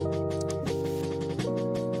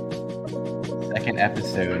second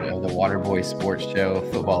episode of the Waterboy Sports Show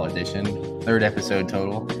Football Edition, third episode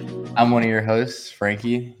total. I'm one of your hosts,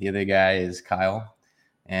 Frankie. The other guy is Kyle,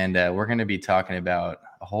 and we're going to be talking about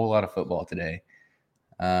a whole lot of football today.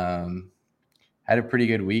 Had a pretty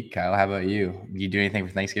good week, Kyle. How about you? Did you do anything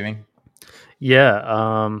for Thanksgiving? Yeah,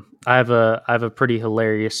 I have a pretty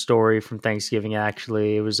hilarious story from Thanksgiving.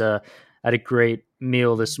 Actually, I had a great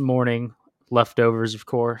meal this morning. Leftovers, of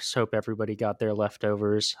course. Hope everybody got their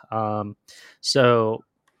leftovers. So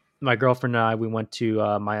my girlfriend and I, we went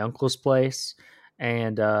to my uncle's place,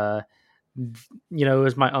 and it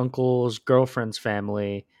was my uncle's girlfriend's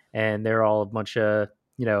family, and they're all a bunch of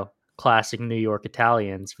classic New York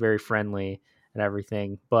Italians, very friendly and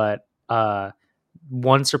everything. But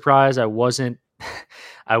one surprise I wasn't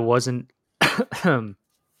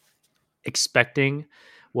expecting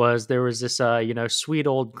was there was this sweet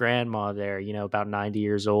old grandma there, about 90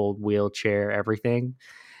 years old, wheelchair, everything,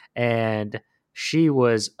 and she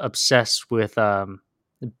was obsessed with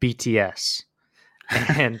BTS.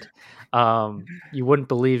 And you wouldn't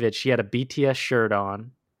believe it, she had a BTS shirt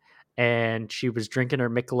on, and she was drinking her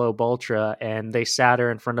Michelob Ultra, and they sat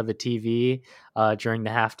her in front of the TV during the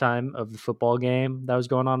halftime of the football game that was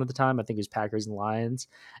going on at the time. I think it was Packers and Lions,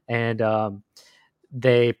 and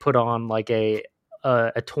they put on like a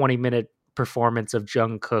 20-minute performance of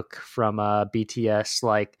Jungkook from BTS,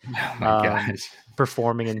 like Oh my gosh.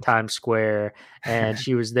 performing in Times Square, and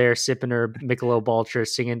she was there sipping her Michelob Ultra,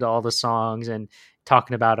 singing to all the songs and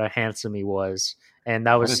talking about how handsome he was. And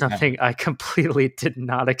that was something I completely did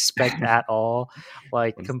not expect at all.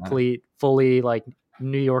 Like fully like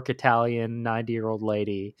New York Italian 90-year-old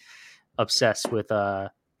lady obsessed with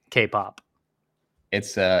K-pop.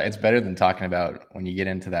 It's better than talking about when you get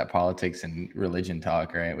into that politics and religion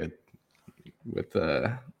talk, right? With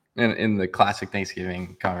in the classic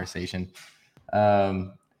Thanksgiving conversation. I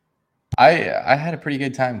had a pretty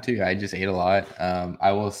good time too. I just ate a lot.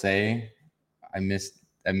 I will say I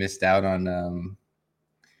missed out on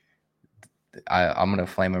I'm gonna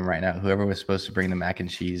flame him right now. Whoever was supposed to bring the mac and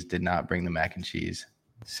cheese did not bring the mac and cheese.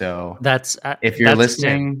 So if you're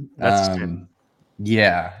listening,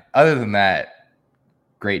 yeah. Other than that,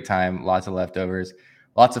 great time, lots of leftovers,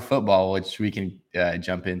 lots of football, which we can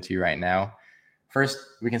jump into right now. First,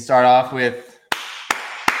 we can start off with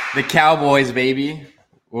the Cowboys, baby.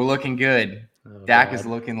 We're looking good. Dak is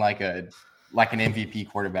looking like an MVP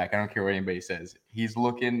quarterback. I don't care what anybody says. He's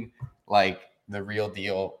looking like the real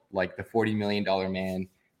deal, like the $40 million man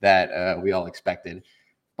that we all expected.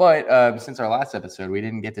 But since our last episode, we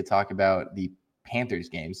didn't get to talk about the Panthers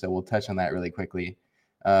game, so we'll touch on that really quickly.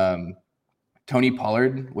 Tony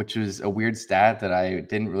Pollard, which was a weird stat that I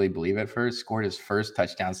didn't really believe at first, scored his first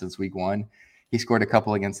touchdown since week 1. He scored a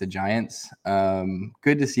couple against the Giants.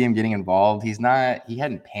 Good to see him getting involved. He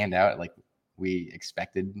hadn't panned out like we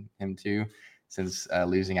expected him to since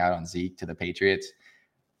losing out on Zeke to the Patriots.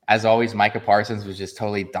 As always, Micah Parsons was just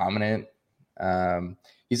totally dominant.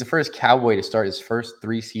 He's the first Cowboy to start his first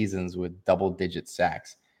 3 seasons with double-digit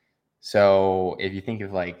sacks. So if you think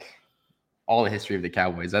of like all the history of the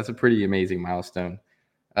Cowboys, that's a pretty amazing milestone.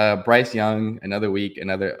 Bryce Young, another week,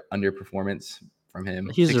 another underperformance from him.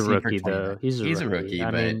 He's a rookie, though. He's a rookie.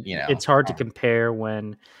 I mean, it's hard to compare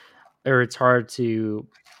it's hard to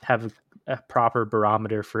have a proper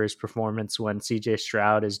barometer for his performance when CJ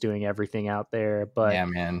Stroud is doing everything out there. But yeah,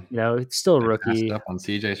 man, it's still a rookie. Up on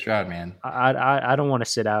CJ Stroud, man. I don't want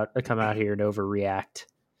to come out here and overreact.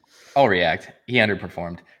 I'll react. He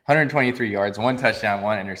underperformed. 123 yards, 1 touchdown,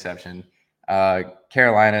 1 interception.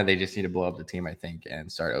 Carolina, they just need to blow up the team, I think,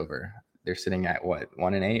 and start over. They're sitting at what,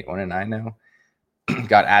 1-8, 1-9 now.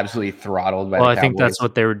 Got absolutely throttled by the Cowboys. I think that's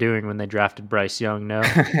what they were doing when they drafted Bryce Young. No,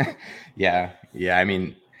 yeah. I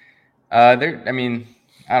mean, I don't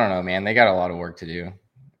know, man. They got a lot of work to do.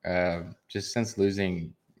 Just since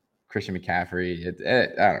losing Christian McCaffrey,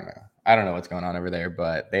 I don't know what's going on over there,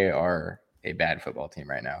 but they are a bad football team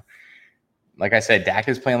right now. Like I said, Dak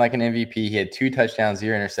is playing like an MVP. He had 2 touchdowns,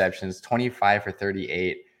 0 interceptions, 25 for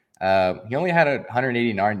 38. He only had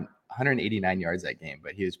 189 yards that game,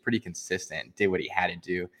 but he was pretty consistent, did what he had to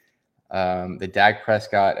do. The Dak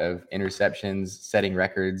Prescott of interceptions, setting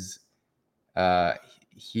records,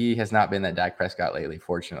 he has not been that Dak Prescott lately,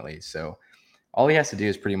 fortunately. So all he has to do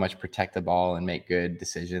is pretty much protect the ball and make good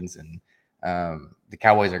decisions, and the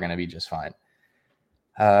Cowboys are going to be just fine.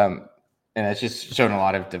 And it's just shown a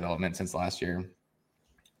lot of development since last year.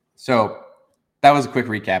 So that was a quick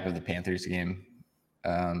recap of the Panthers game.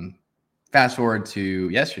 Fast forward to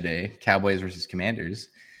yesterday, Cowboys versus Commanders.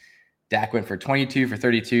 Dak went for 22 for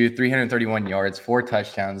 32, 331 yards, 4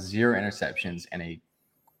 touchdowns, 0 interceptions, and a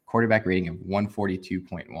quarterback rating of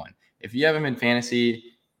 142.1. If you have him in fantasy,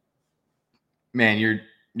 man,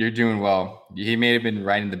 you're doing well. He may have been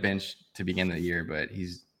riding the bench to begin the year, but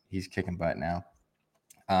he's kicking butt now.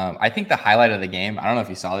 I think the highlight of the game, I don't know if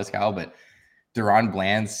you saw this, Kyle, but Deron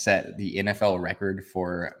Bland set the NFL record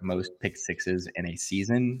for most pick sixes in a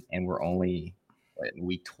season, and we're only in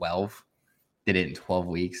week 12. Did it in 12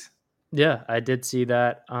 weeks. Yeah, I did see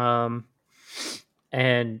that.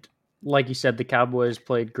 And like you said, the Cowboys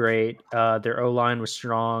played great. Their O-line was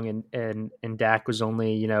strong, and Dak was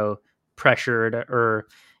only, pressured or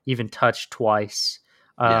even touched twice.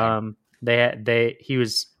 He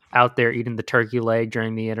was out there eating the turkey leg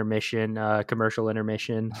during the intermission, commercial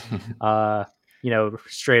intermission.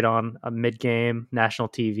 Straight on a mid-game national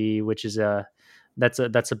TV, which is that's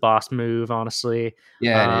a boss move, honestly.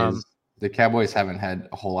 Yeah, it is. The Cowboys haven't had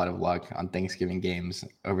a whole lot of luck on Thanksgiving games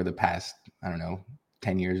over the past,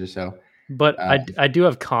 10 years or so. But I do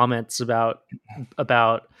have comments about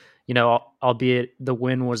albeit the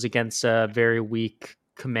win was against a very weak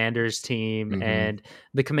Commanders team, and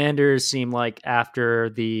the Commanders seem like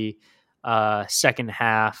after the second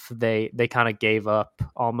half they kind of gave up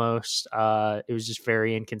almost. It was just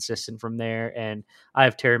very inconsistent from there, and I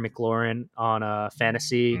have Terry McLaurin on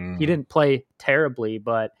fantasy. He didn't play terribly,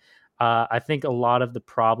 but I think a lot of the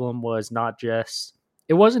problem was not just,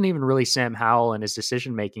 it wasn't even really Sam Howell and his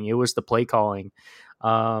decision making. It was the play calling.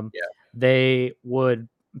 They would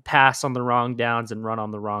pass on the wrong downs and run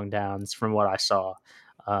on the wrong downs from what I saw,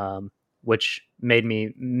 which made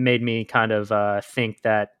me kind of think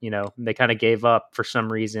that, they kind of gave up for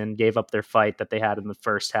some reason, gave up their fight that they had in the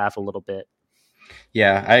first half a little bit.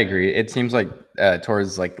 Yeah, I agree. It seems like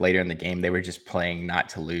towards like later in the game, they were just playing not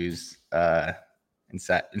to lose.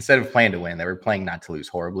 Instead of playing to win, they were playing not to lose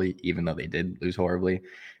horribly, even though they did lose horribly.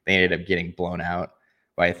 They ended up getting blown out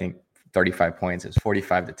by, I think, 35 points. It was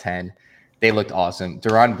 45-10. They looked awesome.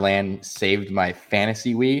 Deron Bland saved my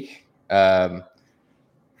fantasy week. For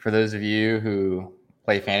those of you who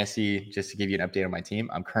play fantasy, just to give you an update on my team,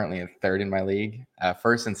 I'm currently in third in my league.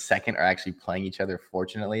 First and second are actually playing each other,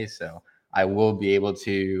 fortunately. So I will be able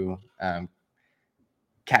to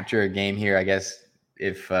capture a game here, I guess,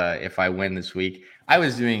 if I win this week. I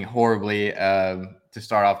was doing horribly to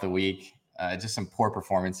start off the week. Just some poor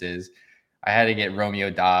performances. I had to get Romeo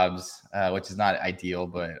Doubs, which is not ideal,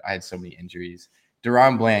 but I had so many injuries.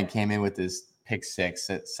 Deron Bland came in with this pick six,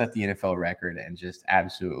 set the NFL record, and just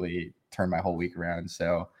absolutely turned my whole week around.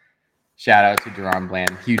 So shout out to Deron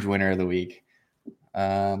Bland, huge winner of the week.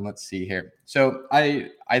 Let's see here. So I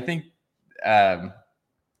think I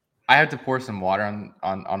have to pour some water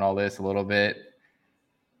on all this a little bit.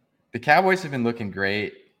 The Cowboys have been looking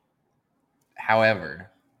great. However,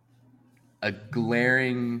 a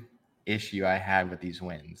glaring issue I have with these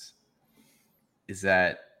wins is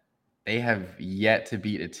that they have yet to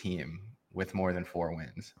beat a team with more than 4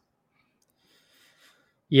 wins.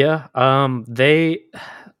 Yeah,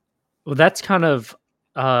 that's kind of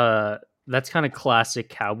classic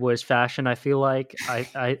Cowboys fashion, I feel like.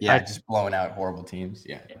 Just blowing out horrible teams.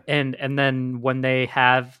 Yeah. And then when they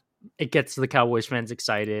have, it gets the Cowboys fans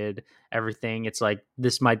excited, everything. It's like,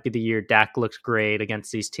 this might be the year Dak looks great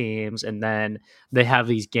against these teams. And then they have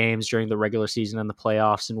these games during the regular season and the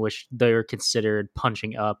playoffs in which they're considered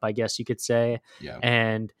punching up, I guess you could say. Yeah.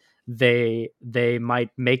 And they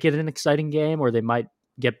might make it an exciting game, or they might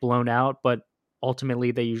get blown out, but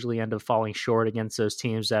ultimately they usually end up falling short against those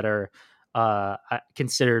teams that are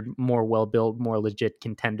considered more well-built, more legit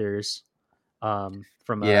contenders from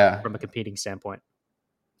a competing standpoint.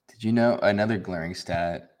 Did you know another glaring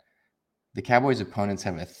stat? The Cowboys' opponents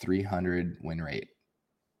have a 300 win rate.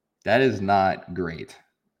 That is not great.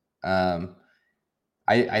 I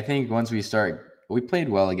think once we played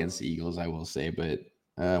well against the Eagles, I will say, but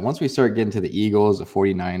once we start getting to the Eagles, the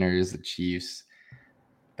 49ers, the Chiefs,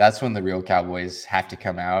 that's when the real Cowboys have to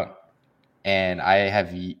come out. And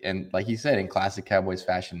like you said, in classic Cowboys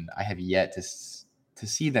fashion, I have yet to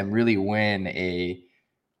see them really win a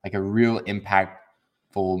real impactful,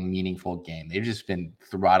 meaningful game. They've just been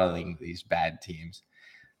throttling these bad teams.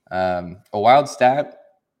 A wild stat: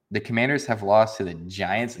 the Commanders have lost to the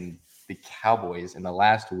Giants and the Cowboys in the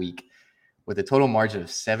last week with a total margin of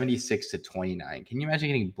 76-29. Can you imagine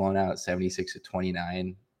getting blown out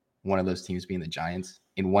 76-29? One of those teams being the Giants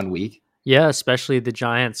in 1 week. Yeah, especially the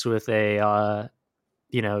Giants with a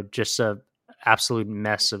just a absolute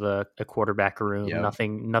mess of a quarterback room. Yep.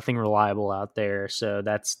 Nothing reliable out there. So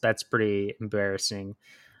that's pretty embarrassing.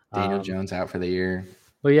 Daniel Jones out for the year.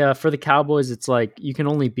 But yeah, for the Cowboys, it's like you can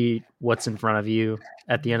only beat what's in front of you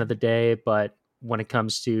at the end of the day. But when it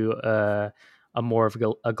comes to more of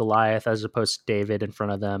a Goliath as opposed to David in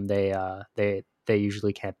front of them, they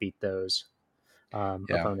usually can't beat those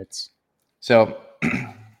opponents. So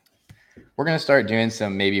we're going to start doing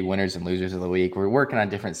some maybe winners and losers of the week. We're working on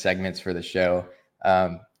different segments for the show.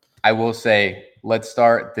 I will say, let's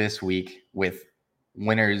start this week with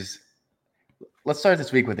winners. Let's start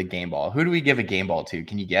this week with a game ball. Who do we give a game ball to?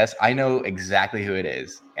 Can you guess? I know exactly who it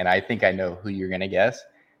is, and I think I know who you're going to guess.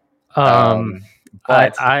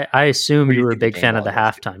 But I assume you were a big fan of the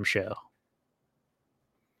halftime show.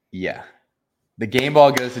 Yeah. The game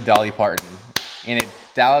ball goes to Dolly Parton in a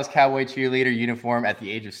Dallas Cowboy cheerleader uniform at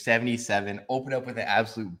the age of 77. Opened up with an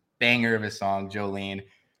absolute banger of a song, Jolene.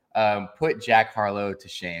 Put Jack Harlow to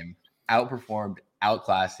shame. Outperformed,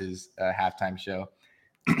 outclassed his halftime show.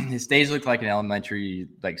 His stage looked like an elementary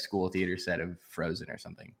school theater set of Frozen or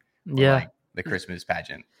something. Or like the Christmas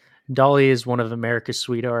pageant. Dolly is one of America's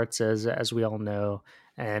sweethearts, as we all know,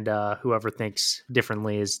 and whoever thinks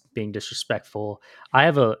differently is being disrespectful. I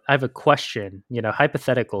have a question,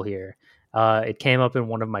 hypothetical here. It came up in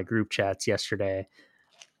one of my group chats yesterday.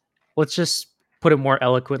 Let's just put it more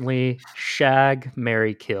eloquently: shag,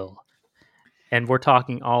 marry, kill. And we're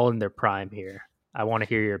talking all in their prime here. I want to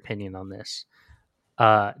hear your opinion on this.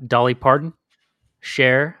 Dolly Parton,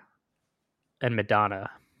 Cher, and Madonna.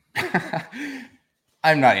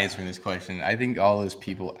 I'm not answering this question. I think all those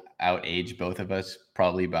people outage both of us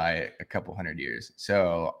probably by a couple hundred years.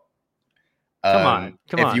 So come on.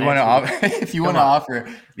 If you want to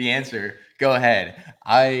offer the answer, go ahead.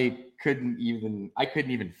 I couldn't even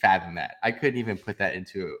fathom that. I couldn't even put that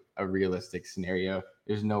into a realistic scenario.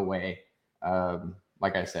 There's no way.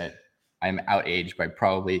 Like I said, I'm outaged by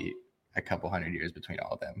probably a couple hundred years between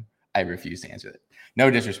all of them. I refuse to answer it. No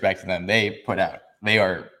disrespect to them. They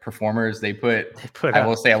are performers. I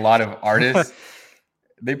will say a lot of artists.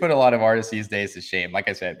 They put a lot of artists these days to shame. Like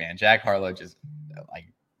I said, man, Jack Harlow just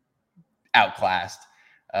outclassed.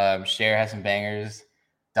 Cher has some bangers.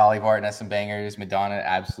 Dolly Parton has some bangers. Madonna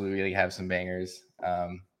absolutely have some bangers.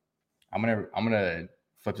 I'm gonna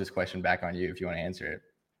flip this question back on you if you want to answer it.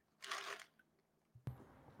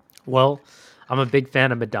 Well, I'm a big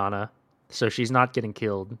fan of Madonna, so she's not getting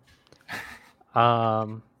killed.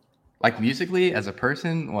 Like musically, as a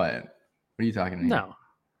person, what are you talking about?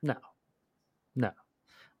 No.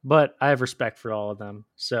 But I have respect for all of them,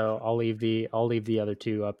 so I'll leave the other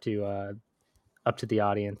two up to the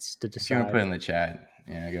audience to decide. If you want to put it in the chat,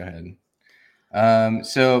 yeah, go ahead.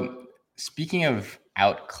 So speaking of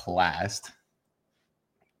outclassed,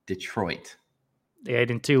 Detroit. The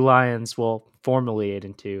 8-2 Lions, well, formerly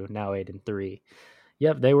 8-2, now 8-3.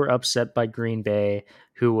 Yep, they were upset by Green Bay,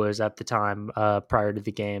 who was at the time prior to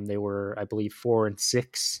the game. They were, I believe,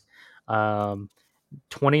 4-6,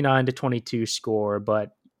 29-22 score.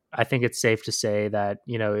 But I think it's safe to say that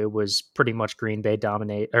it was pretty much Green Bay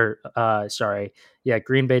Green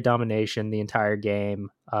Bay domination the entire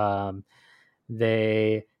game.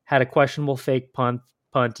 They had a questionable fake punt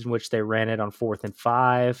in which they ran it on 4th and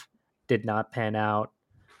 5, did not pan out.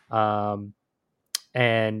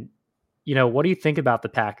 And what do you think about the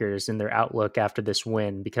Packers and their outlook after this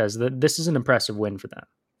win? Because this is an impressive win for them.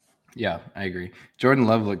 Yeah, I agree. Jordan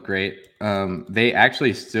Love looked great. They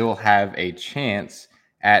actually still have a chance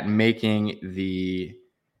at making the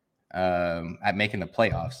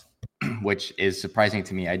playoffs, which is surprising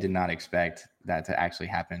to me. I did not expect that to actually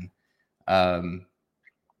happen. I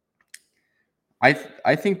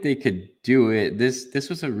think they could do it. This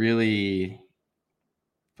was a really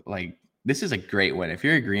this is a great win. If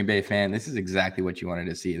you're a Green Bay fan, this is exactly what you wanted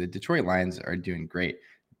to see. The Detroit Lions are doing great.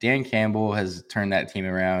 Dan Campbell has turned that team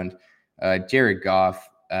around. Jared Goff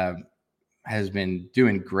has been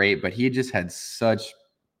doing great, but he just had such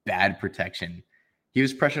bad protection. He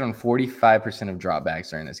was pressured on 45% of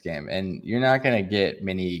dropbacks during this game, and you're not going to get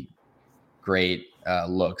many great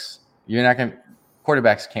looks.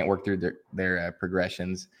 Quarterbacks can't work through their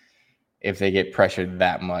progressions if they get pressured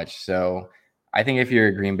that much. So I think if you're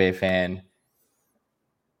a Green Bay fan,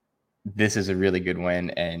 this is a really good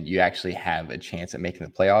win, and you actually have a chance at making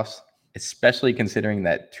the playoffs, especially considering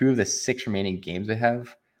that 2 of the 6 remaining games they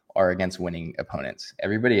have are against winning opponents.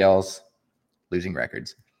 Everybody else losing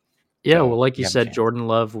records. Yeah, so, well, like you said, Jordan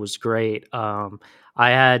Love was great. I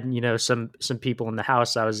had, some people in the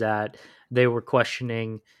house I was at, they were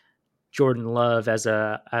questioning Jordan Love as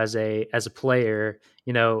a player.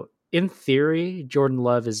 In theory, Jordan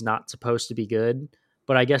Love is not supposed to be good,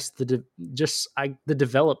 but I guess the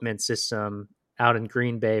development system out in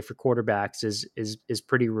Green Bay for quarterbacks is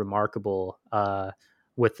pretty remarkable.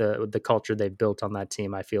 With the culture they've built on that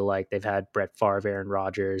team, I feel like they've had Brett Favre, Aaron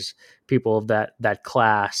Rodgers, people of that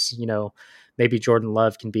class. Maybe Jordan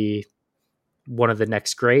Love can be one of the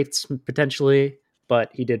next greats potentially, but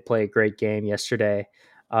he did play a great game yesterday.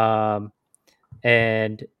 And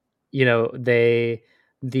there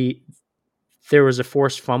was a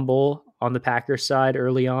forced fumble on the Packers side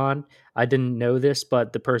early on. I didn't know this,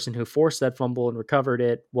 but the person who forced that fumble and recovered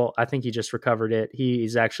it, well, I think he just recovered it.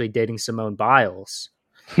 He's actually dating Simone Biles.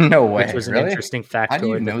 No way, which was an really? interesting How do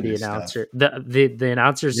you factoid know that the this announcer, stuff? the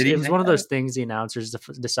announcers, Did it he was say one of those that? things the announcers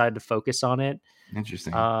decided to focus on it.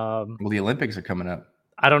 Interesting. Well, the Olympics are coming up.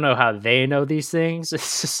 I don't know how they know these things.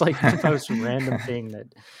 It's just like the most random thing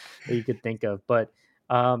that you could think of. But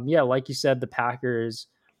yeah, like you said, the Packers,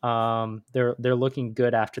 they're looking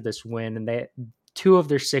good after this win, and they 2 of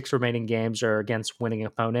their 6 remaining games are against winning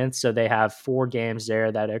opponents. So they have 4 games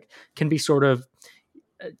there that can be sort of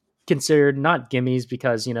considered not gimmies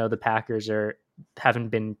because the Packers haven't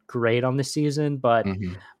been great on the season, but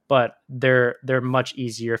Mm-hmm. they're much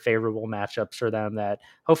easier, favorable matchups for them that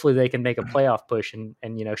hopefully they can make a playoff push and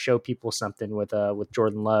show people something with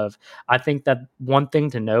Jordan Love. I think that one thing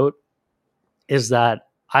to note is that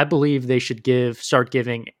I believe they should start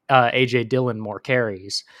giving AJ Dillon more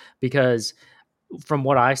carries, because from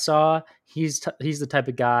what I saw, he's the type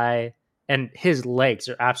of guy, and his legs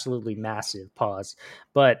are absolutely massive. Pause,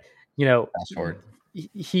 but Fast forward.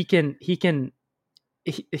 he's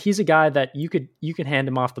a guy that you can hand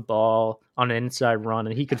him off the ball on an inside run,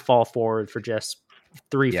 and he could fall forward for just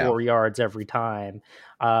 3-4 yards every time.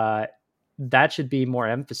 That should be more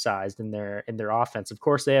emphasized in their offense. Of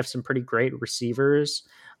course, they have some pretty great receivers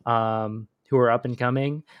who are up and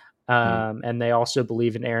coming. And they also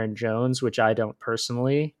believe in Aaron Jones, which I don't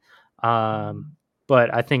personally. But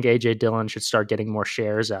I think AJ Dillon should start getting more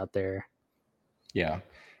shares out there. Yeah,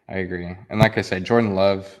 I agree. And like I said, Jordan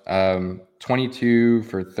Love, 22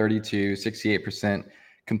 for 32, 68%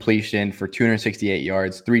 completion for 268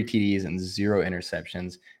 yards, 3 TDs, and 0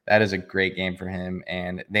 interceptions. That is a great game for him.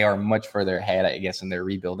 And they are much further ahead, I guess, in their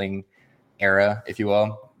rebuilding era, if you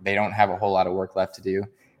will. They don't have a whole lot of work left to do.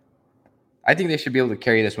 I think they should be able to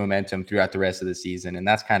carry this momentum throughout the rest of the season. And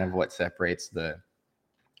that's kind of what separates the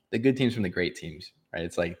good teams from the great teams, right?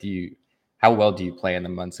 It's like, how well do you play in the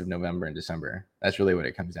months of November and December? That's really what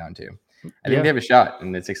it comes down to. I think they have a shot,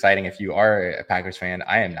 and it's exciting if you are a Packers fan.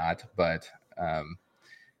 I am not, but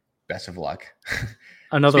best of luck.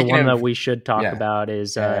 Another one that we should talk about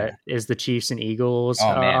is the Chiefs and Eagles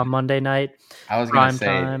on Monday night. I was going to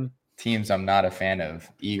say teams I'm not a fan of,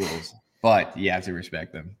 Eagles, but you have to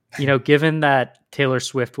respect them. Given that Taylor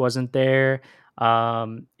Swift wasn't there,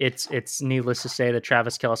 it's needless to say that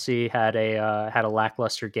Travis Kelce had a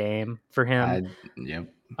lackluster game for him. Yep.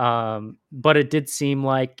 But it did seem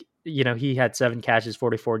like he had 7 catches,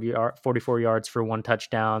 44 yards for 1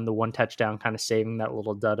 touchdown. The 1 touchdown kind of saving that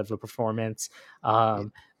little dud of a performance.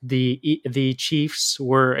 The Chiefs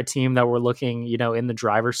were a team that were looking, in the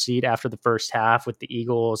driver's seat after the first half with the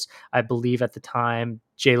Eagles. I believe at the time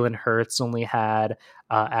Jalen Hurts only had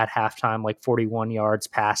at halftime like 41 yards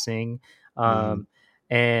passing.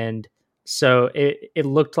 And so it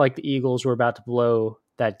looked like the Eagles were about to blow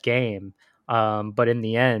that game. But in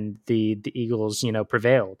the end, the Eagles,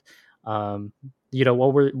 prevailed. What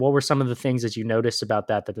were some of the things that you noticed about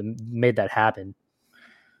that made that happen?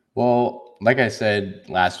 Well, like I said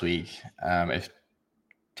last week, if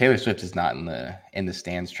Taylor Swift is not in the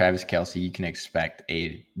stands, Travis Kelce, you can expect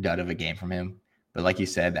a dud of a game from him. But like you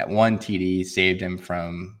said, that 1 TD saved him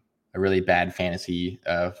from a really bad fantasy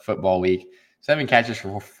football week. 7 catches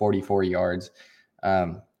for 44 yards.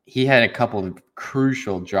 He had a couple of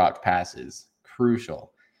crucial dropped passes,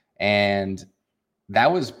 and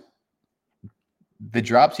that was the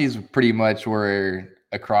dropsies pretty much were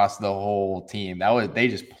across the whole team. They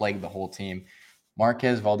just plagued the whole team.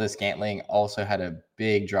 Marquez Valdes-Scantling also had a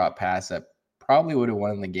big drop pass that probably would have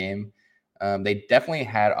won the game. They definitely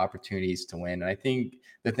had opportunities to win. And I think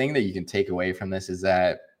the thing that you can take away from this is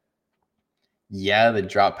that, the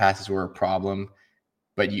drop passes were a problem,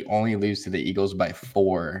 but you only lose to the Eagles by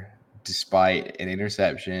 4, despite an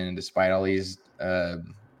interception, despite all these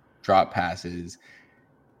drop passes,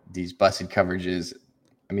 these busted coverages.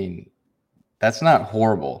 I mean, that's not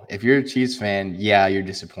horrible. If you're a Chiefs fan, you're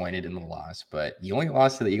disappointed in the loss, but you only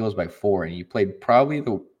lost to the Eagles by 4, and you played probably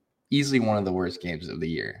easily one of the worst games of the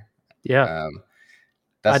year. Yeah.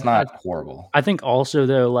 That's not horrible. I think also,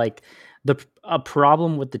 though, like a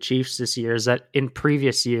problem with the Chiefs this year is that in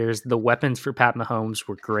previous years, the weapons for Pat Mahomes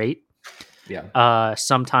were great. Yeah.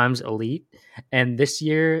 Sometimes elite. And this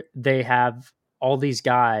year they have all these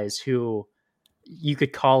guys who you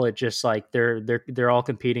could call it just like they're all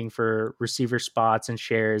competing for receiver spots and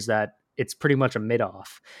shares that it's pretty much a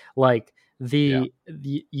mid-off. Like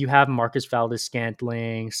you have Marcus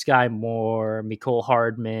Valdes-Scantling, Sky Moore, Mecole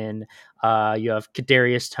Hardman, you have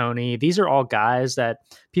Kadarius Toney. These are all guys that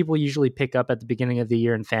people usually pick up at the beginning of the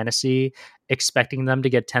year in fantasy, expecting them to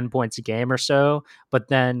get 10 points a game or so, but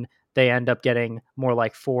then they end up getting more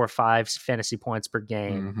like 4 or 5 fantasy points per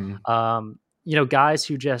game. Guys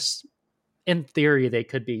who just, in theory, they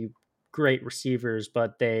could be great receivers,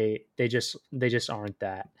 but they just aren't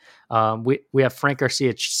that. We have Frank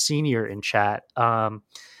Garcia Sr. in chat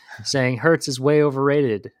saying Hurts is way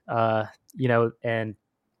overrated. And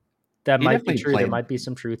that might be true. There might be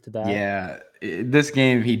some truth to that. Yeah, this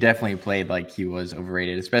game he definitely played like he was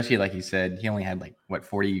overrated, especially like you said, he only had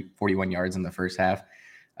 41 yards in the first half.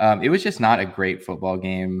 It was just not a great football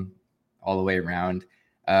game all the way around.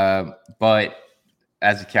 But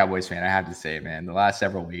as a Cowboys fan, I have to say, man, the last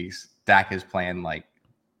several weeks, Dak is playing like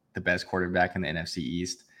the best quarterback in the NFC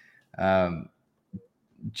East.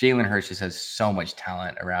 Jalen Hurts just has so much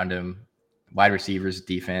talent around him, wide receivers,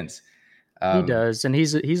 defense. He does, and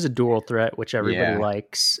he's a dual threat, which everybody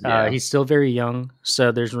likes. He's still very young,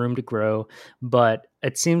 so there's room to grow. But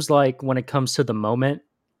it seems like when it comes to the moment,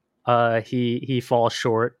 he falls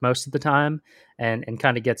short most of the time, and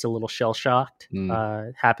kind of gets a little shell shocked.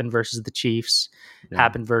 Happened versus the Chiefs,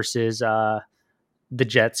 happened versus the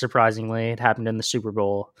Jets. Surprisingly, it happened in the Super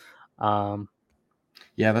Bowl.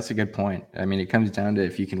 Yeah, that's a good point. I mean, it comes down to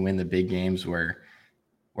if you can win the big games where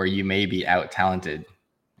you may be out talented.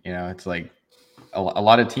 It's like a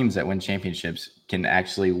lot of teams that win championships can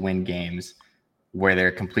actually win games where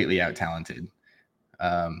they're completely out talented.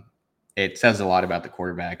 It says a lot about the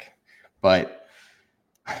quarterback. But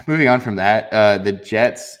moving on from that, the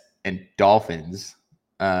Jets and Dolphins,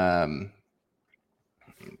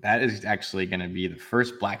 that is actually going to be the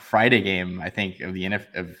first Black Friday game, I think, of the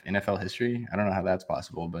NFL history. I don't know how that's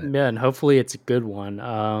possible, but yeah, and hopefully it's a good one.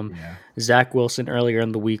 Zach Wilson earlier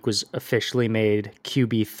in the week was officially made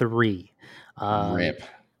QB3. Rip.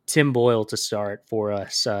 Tim Boyle to start for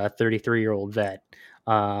us, 33-year-old vet.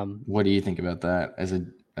 What do you think about that as a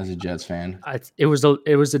Jets fan? It was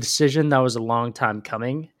a decision that was a long time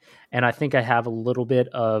coming, and I think I have a little bit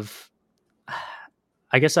of.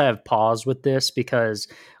 I guess I have pause with this because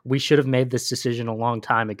we should have made this decision a long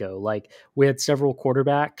time ago. Like, we had several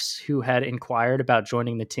quarterbacks who had inquired about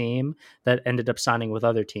joining the team that ended up signing with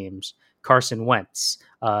other teams. Carson Wentz,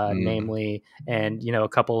 namely, and a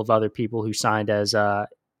couple of other people who signed as out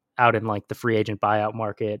in like the free agent buyout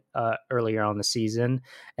market earlier on the season,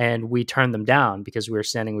 and we turned them down because we were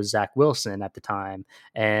standing with Zach Wilson at the time,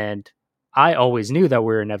 and I always knew that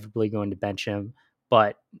we were inevitably going to bench him,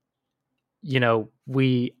 but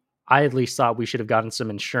I at least thought we should have gotten some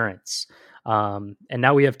insurance. And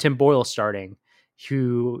now we have Tim Boyle starting,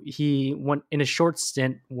 who he went in a short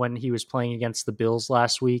stint when he was playing against the Bills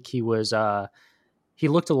last week. He looked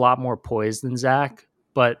a lot more poised than Zach,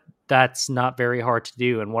 but that's not very hard to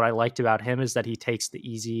do. And what I liked about him is that he takes the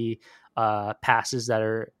easy passes that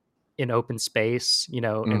are in open space, in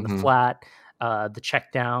the flat, the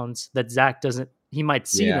check downs that Zach doesn't. He might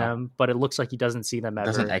see them, but it looks like he doesn't see them ever.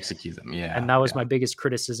 Doesn't execute them, yeah. And that was my biggest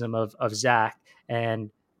criticism of Zach.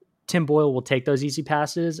 And Tim Boyle will take those easy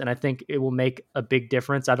passes, and I think it will make a big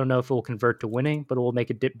difference. I don't know if it will convert to winning, but it will make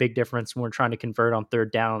a big difference when we're trying to convert on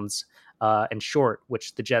third downs and short,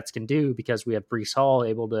 which the Jets can do because we have Breece Hall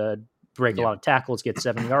able to break a lot of tackles, get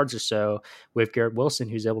 7 yards or so. We have Garrett Wilson,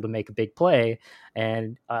 who's able to make a big play,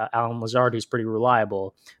 and Alan Lazard, who's pretty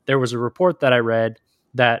reliable. There was a report that I read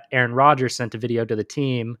that Aaron Rodgers sent a video to the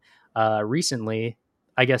team recently,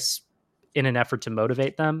 I guess in an effort to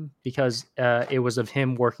motivate them, because it was of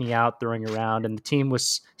him working out, throwing around, and the team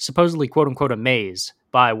was supposedly quote unquote amazed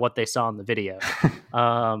by what they saw in the video.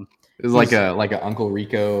 It was like a Uncle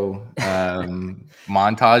Rico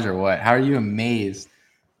montage or what? How are you amazed?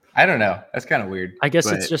 I don't know. That's kind of weird. I guess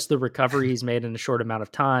it's just the recovery he's made in a short amount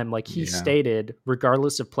of time. Like he stated,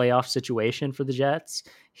 regardless of playoff situation for the Jets,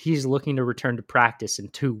 he's looking to return to practice in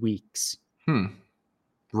 2 weeks.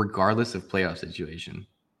 Regardless of playoff situation.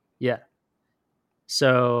 Yeah.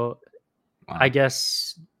 So I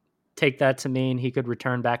guess take that to mean he could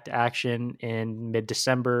return back to action in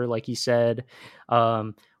mid-December, like he said.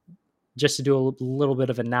 Just to do a little bit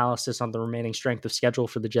of analysis on the remaining strength of schedule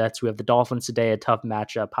for the Jets, we have the Dolphins today, a tough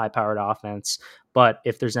matchup, high-powered offense. But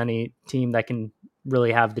if there's any team that can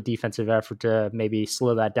really have the defensive effort to maybe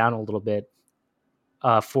slow that down a little bit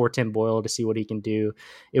for Tim Boyle to see what he can do,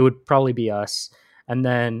 it would probably be us. And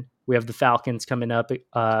then we have the Falcons coming up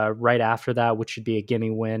right after that, which should be a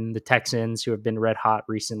gimme win. The Texans, who have been red hot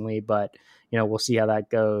recently, but we'll see how that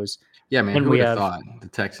goes. Yeah, man, who would have thought? The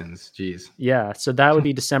Texans, geez. Yeah, so that would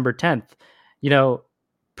be December 10th.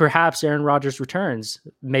 perhaps Aaron Rodgers returns,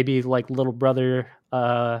 maybe like little brother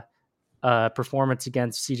performance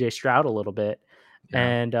against CJ Stroud a little bit,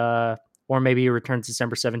 and or maybe he returns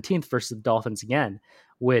December 17th versus the Dolphins again,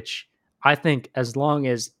 which I think as long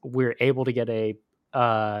as we're able to get a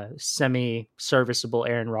semi-serviceable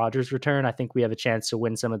Aaron Rodgers return, I think we have a chance to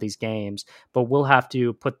win some of these games. But we'll have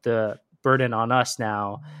to put the burden on us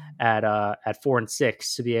now at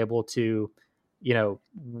 4-6 to be able to,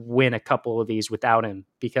 win a couple of these without him,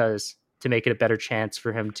 because to make it a better chance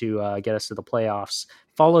for him to get us to the playoffs.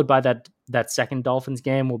 Followed by that second Dolphins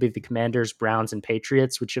game will be the Commanders, Browns, and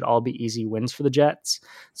Patriots, which should all be easy wins for the Jets.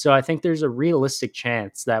 So I think there's a realistic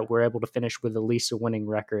chance that we're able to finish with at least a winning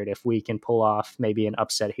record if we can pull off maybe an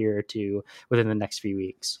upset here or two within the next few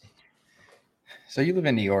weeks. So you live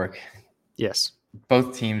in New York. Yes.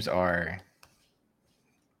 Both teams are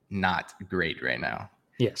not great right now.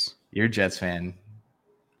 Yes. You're a Jets fan.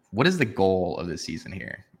 What is the goal of the season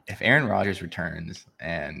here? If Aaron Rodgers returns,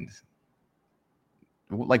 and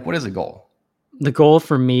what is the goal? The goal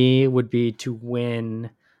for me would be to win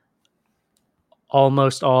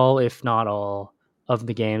almost all, if not all, of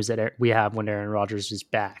the games that we have when Aaron Rodgers is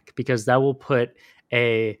back, because that will put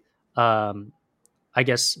put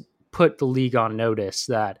the league on notice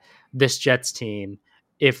that this Jets team,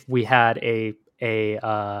 if we had a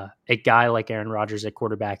guy like Aaron Rodgers at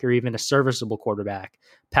quarterback, or even a serviceable quarterback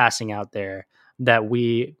passing out there, that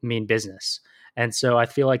we mean business. And so I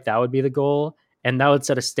feel like that would be the goal. And that would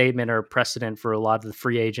set a statement or a precedent for a lot of the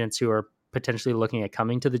free agents who are potentially looking at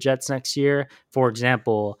coming to the Jets next year. For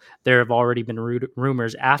example, there have already been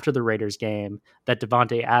rumors after the Raiders game that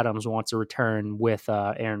Devontae Adams wants to return with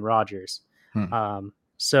Aaron Rodgers.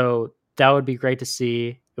 So that would be great to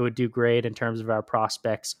see. It would do great in terms of our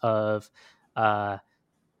prospects of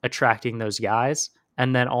attracting those guys.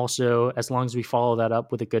 And then also, as long as we follow that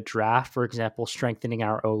up with a good draft, for example, strengthening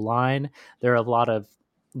our O-line, there are a lot of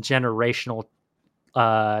generational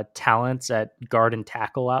talents at guard and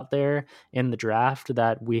tackle out there in the draft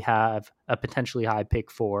that we have a potentially high pick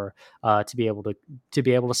for, to be able to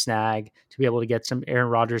snag, to be able to get some Aaron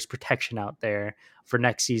Rodgers protection out there for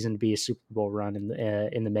next season to be a Super Bowl run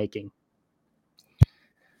in the making.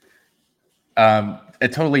 A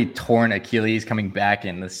totally torn Achilles coming back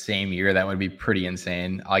in the same year, that would be pretty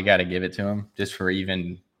insane. I got to give it to him just for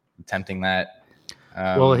even attempting that.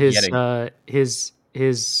 Well,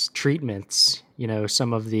 his treatments,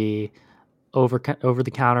 some of the over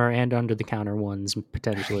the counter and under the counter ones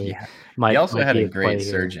potentially might. He also had a great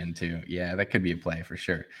surgeon too. Yeah, that could be a play for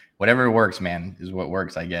sure. Whatever works, man, is what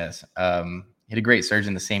works, I guess. He had a great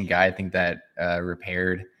surgeon, the same guy I think that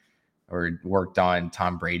repaired or worked on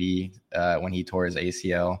Tom Brady when he tore his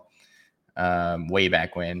ACL way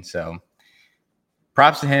back when. So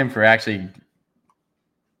props to him for actually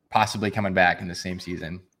possibly coming back in the same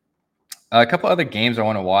season. A couple other games I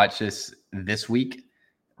want to watch this week.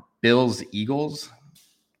 Bills, Eagles.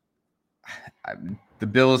 The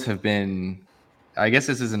Bills have been, I guess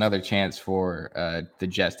this is another chance for the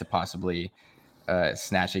Jets to possibly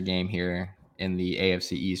snatch a game here in the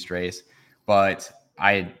AFC East race. But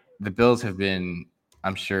the Bills have been,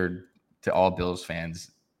 I'm sure to all Bills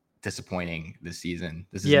fans, disappointing this season.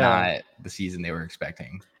 This is not the season they were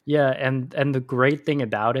expecting. Yeah, and the great thing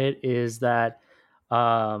about it is that,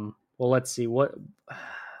 let's see what's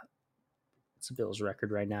the Bills'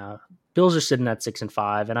 record right now. Bills are sitting at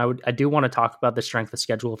 6-5, and I do want to talk about the strength of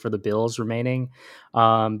schedule for the Bills remaining,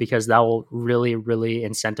 because that will really, really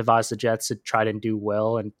incentivize the Jets to try to do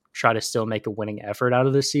well and try to still make a winning effort out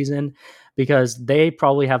of this season, because they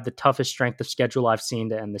probably have the toughest strength of schedule I've seen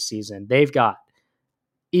to end the season. They've got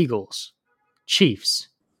Eagles, Chiefs,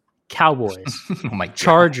 Cowboys,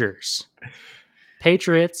 Chargers,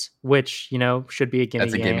 Patriots, which, should be a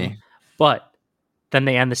gimme game. Gimme. But then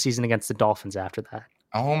they end the season against the Dolphins after that.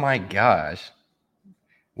 Oh my gosh.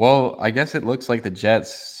 Well, I guess it looks like the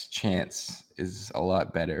Jets' chance is a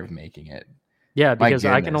lot better of making it. Yeah, because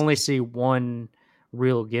I can only see one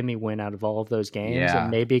real gimme win out of all of those games,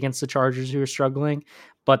 and maybe against the Chargers, who are struggling,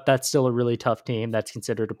 but that's still a really tough team that's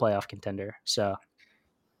considered a playoff contender. So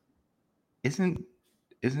isn't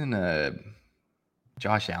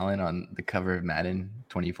Josh Allen on the cover of Madden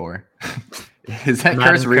 24? Is that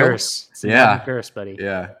curse real? Curse. It's a curse, buddy.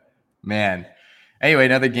 Yeah, man. Anyway,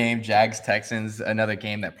 another game, Jags-Texans, another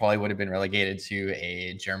game that probably would have been relegated to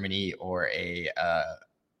a Germany or a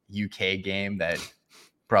UK game that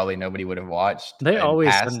probably nobody would have watched. They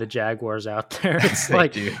always send the Jaguars out there. It's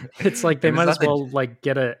like they might as well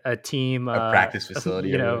get a team, a practice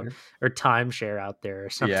facility, or timeshare out there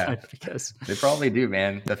or something. Yeah, because they probably do,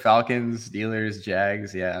 man. The Falcons, Steelers,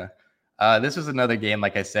 Jags. Yeah. This was another game,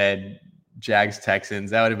 like I said, Jags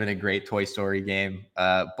Texans. That would have been a great Toy Story game.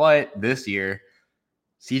 But this year,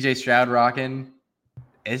 CJ Stroud rocking.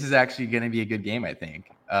 This is actually going to be a good game, I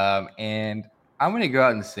think. And I'm going to go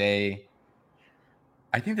out and say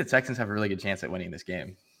I think the Texans have a really good chance at winning this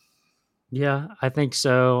game. Yeah, I think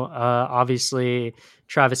so. Obviously,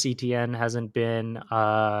 Travis Etienne hasn't been,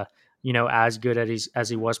 as good as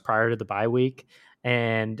he was prior to the bye week.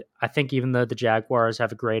 And I think even though the Jaguars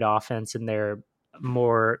have a great offense and there's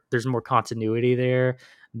more continuity there,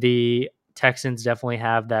 the Texans definitely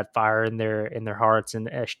have that fire in their hearts and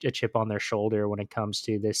a chip on their shoulder when it comes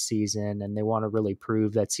to this season, and they want to really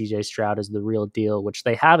prove that CJ Stroud is the real deal, which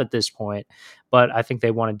they have at this point. But I think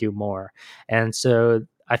they want to do more, and so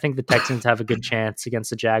I think the Texans have a good chance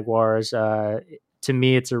against the Jaguars. To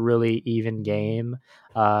me, it's a really even game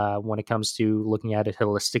when it comes to looking at it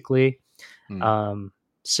holistically.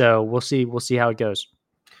 So we'll see. We'll see how it goes.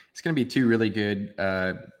 It's going to be two really good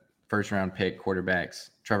first-round pick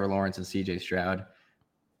quarterbacks, Trevor Lawrence and CJ Stroud.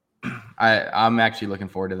 I'm actually looking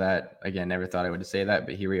forward to that. Again, never thought I would say that,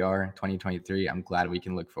 but here we are, 2023. I'm glad we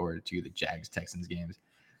can look forward to the Jags-Texans games.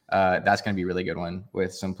 That's going to be a really good one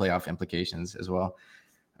with some playoff implications as well.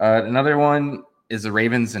 Another one is the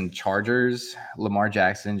Ravens and Chargers. Lamar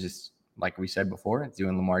Jackson, just like we said before,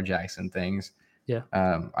 doing Lamar Jackson things. Yeah.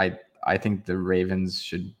 I think the Ravens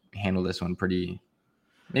should handle this one pretty,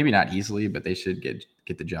 maybe not easily, but they should get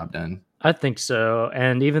the job done. I think so.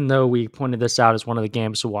 And even though we pointed this out as one of the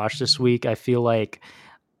games to watch this week, I feel like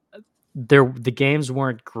the games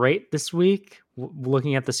weren't great this week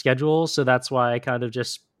looking at the schedule. So that's why I kind of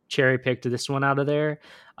just cherry picked this one out of there.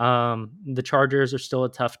 The Chargers are still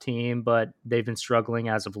a tough team, but they've been struggling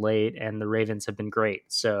as of late, and the Ravens have been great.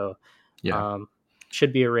 So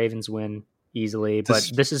should be a Ravens win easily.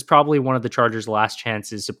 But this is probably one of the Chargers' last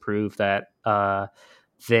chances to prove that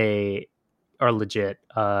they are legit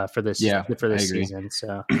for this season.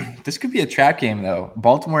 So this could be a trap game though.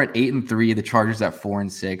 Baltimore at 8-3, the Chargers at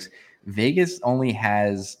 4-6. Vegas only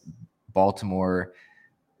has Baltimore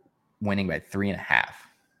winning by 3.5.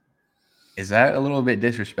 Is that a little bit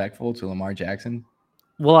disrespectful to Lamar Jackson?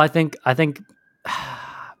 Well, I think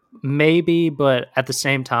maybe, but at the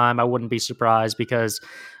same time, I wouldn't be surprised because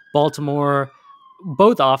Baltimore,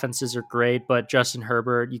 both offenses are great, but Justin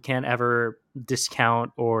Herbert, you can't ever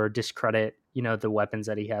discount or discredit, the weapons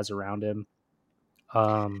that he has around him.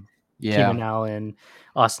 Keenan Allen,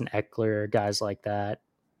 Austin Eckler, guys like that.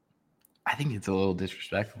 I think it's a little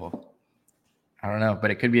disrespectful. I don't know,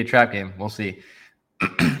 but it could be a trap game. We'll see.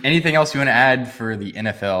 Anything else you want to add for the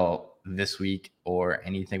NFL this week or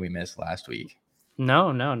anything we missed last week?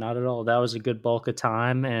 No, not at all. That was a good bulk of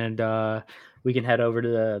time, and we can head over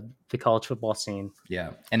to the college football scene.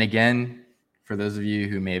 Yeah. And again, for those of you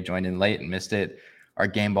who may have joined in late and missed it, our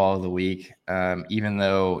game ball of the week, even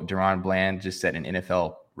though Deron Bland just set an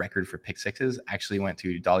NFL record for pick sixes, actually went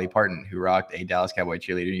to Dolly Parton, who rocked a Dallas Cowboy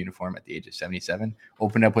cheerleader uniform at the age of 77,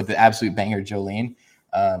 opened up with the absolute banger Jolene,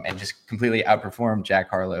 and just completely outperformed Jack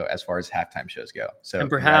Harlow as far as halftime shows go. So, and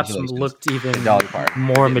perhaps looked even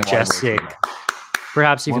more majestic.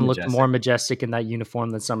 Perhaps even looked more majestic in that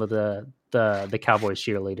uniform than some of the Cowboys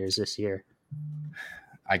cheerleaders this year.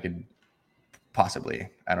 I could possibly.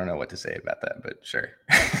 I don't know what to say about that, but sure.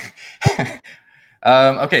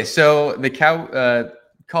 Okay, so the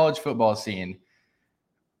college football scene.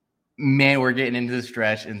 Man, we're getting into the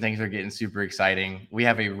stretch and things are getting super exciting. We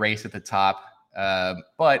have a race at the top.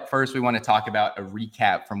 But first, we want to talk about a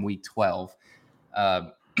recap from week 12.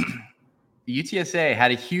 UTSA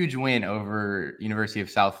had a huge win over University of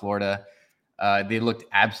South Florida. They looked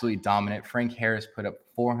absolutely dominant. Frank Harris put up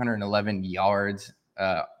 411 yards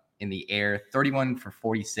in the air, 31 for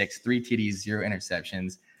 46, 3 TDs, 0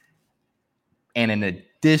 interceptions, and an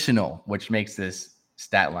additional, which makes this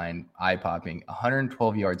stat line eye-popping,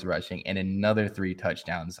 112 yards rushing and another 3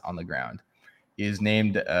 touchdowns on the ground. He is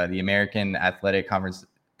named the American Athletic Conference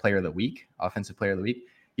Player of the Week, Offensive Player of the Week.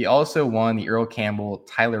 He also won the Earl Campbell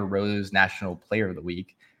Tyler Rose National Player of the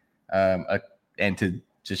Week. And to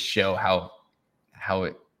just show how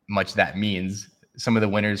much that means, some of the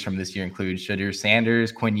winners from this year include Shadur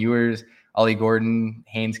Sanders, Quinn Ewers, Ollie Gordon,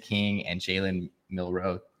 Haynes King, and Jalen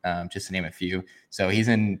Milroe, just to name a few. So he's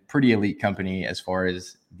in pretty elite company as far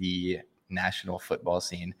as the national football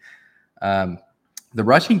scene. The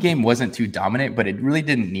rushing game wasn't too dominant, but it really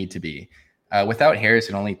didn't need to be. Without Harris,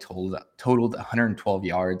 it only totaled 112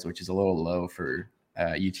 yards, which is a little low for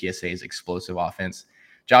UTSA's explosive offense.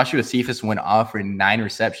 Joshua Cephas went off for 9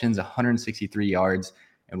 receptions, 163 yards,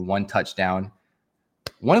 and 1 touchdown.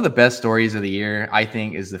 One of the best stories of the year, I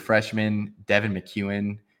think, is the freshman Devin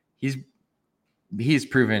McEwen. He's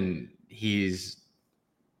proven he's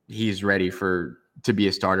he's ready to be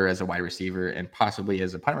a starter as a wide receiver and possibly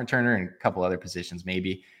as a punt returner and a couple other positions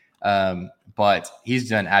maybe. But he's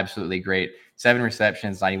done absolutely great. 7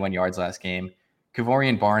 receptions, 91 yards last game.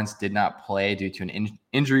 Kavorian Barnes did not play due to an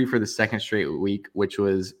injury for the second straight week, which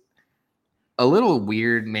was a little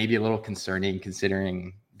weird, maybe a little concerning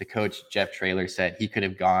considering the coach, Jeff Traylor, said he could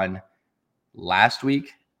have gone last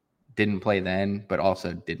week, didn't play then, but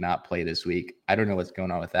also did not play this week. I don't know what's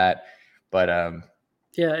going on with that, but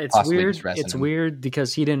yeah, it's weird. It's weird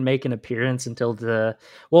because he didn't make an appearance until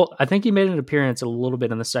I think he made an appearance a little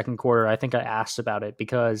bit in the second quarter. I think I asked about it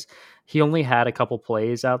because he only had a couple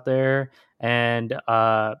plays out there, and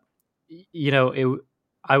I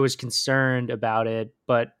was concerned about it,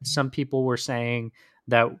 but some people were saying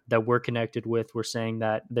that we're connected with were saying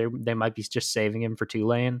that they might be just saving him for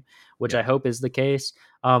Tulane, which I hope is the case.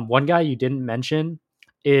 One guy you didn't mention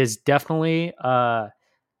is definitely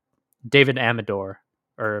David Amador.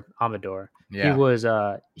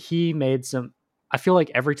 Yeah. He made some. I feel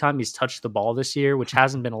like every time he's touched the ball this year, which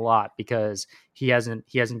hasn't been a lot because he hasn't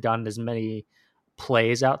gotten as many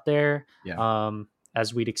plays out there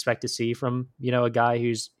as we'd expect to see from a guy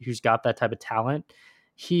who's got that type of talent.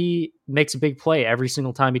 He makes a big play every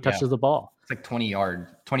single time he touches the ball. It's like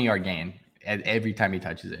 20-yard gain every time he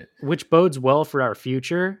touches it, which bodes well for our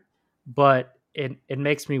future, but it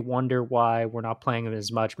makes me wonder why we're not playing him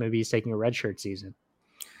as much. Maybe he's taking a redshirt season.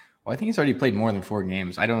 Well, I think he's already played more than 4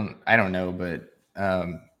 games. I don't know, but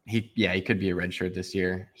he could be a redshirt this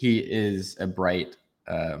year. He is a bright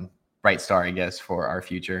star, I guess, for our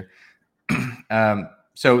future.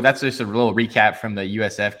 So that's just a little recap from the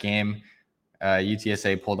USF game.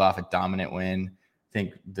 UTSA pulled off a dominant win. I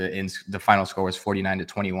think the final score was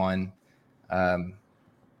 49-21.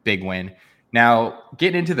 Big win. Now,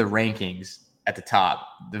 getting into the rankings at the top,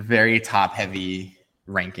 the very top heavy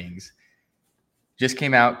rankings. Just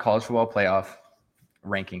came out, college football playoff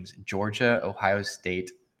rankings. Georgia, Ohio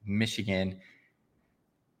State, Michigan.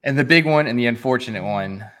 And the big one and the unfortunate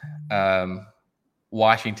one,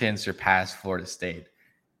 Washington surpassed Florida State.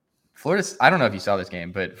 I don't know if you saw this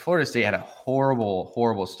game, but Florida State had a horrible,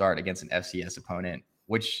 horrible start against an FCS opponent,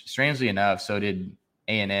 which strangely enough, so did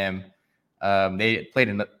A&M. They played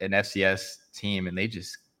an FCS team, and they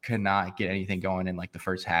just could not get anything going in like the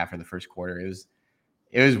first half or the first quarter. It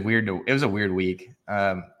was weird. It was a weird week.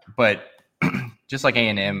 But just like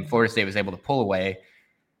A&M, Florida State was able to pull away.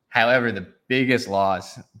 However, the biggest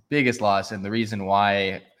loss, and the reason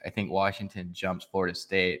why I think Washington jumps Florida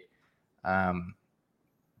State,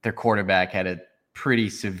 their quarterback had a pretty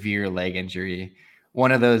severe leg injury.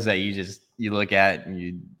 One of those that you look at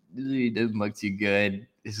and it doesn't look too good.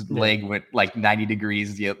 His leg went like 90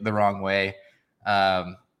 degrees the wrong way.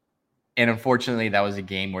 And unfortunately, that was a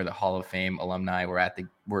game where the Hall of Fame alumni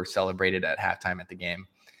were celebrated at halftime at the game.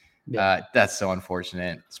 Yeah. That's so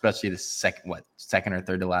unfortunate, especially the second or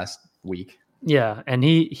third to last week. Yeah, and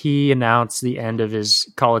he announced the end of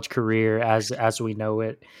his college career as we know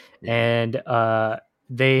it, and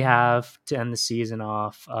they have to end the season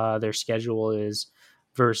off. Their schedule is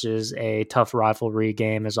versus a tough rivalry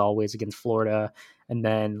game as always against Florida, and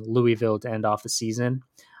then Louisville to end off the season.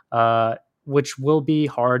 Which will be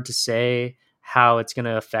hard to say how it's going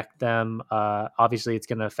to affect them. Obviously, it's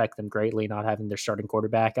going to affect them greatly not having their starting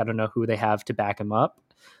quarterback. I don't know who they have to back him up.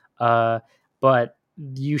 But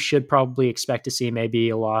you should probably expect to see maybe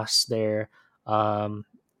a loss there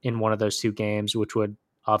in one of those 2 games, which would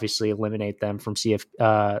obviously eliminate them from the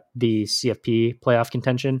CFP playoff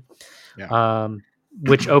contention,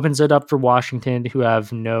 which opens it up for Washington, who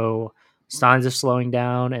have no signs of slowing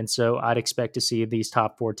down. And so I'd expect to see these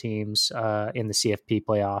top 4 teams in the CFP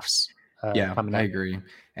playoffs. Coming up. I agree.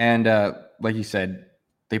 And like you said,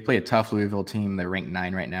 they play a tough Louisville team. They're ranked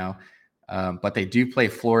 9 right now. But they do play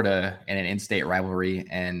Florida in an in-state rivalry.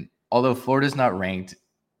 And although Florida's not ranked,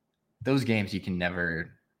 those games you can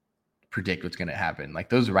never predict what's going to happen. Like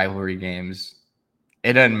those rivalry games,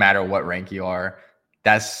 it doesn't matter what rank you are.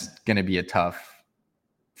 That's going to be a tough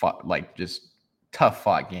fought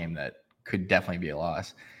game that could definitely be a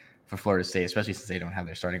loss for Florida State, especially since they don't have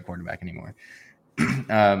their starting quarterback anymore.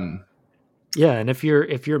 Yeah, and if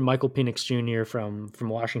you're Michael Penix Jr. from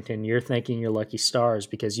Washington, you're thanking your lucky stars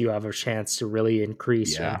because you have a chance to really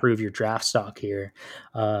increase or improve your draft stock here.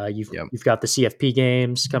 You've got the CFP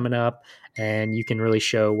games coming up, and you can really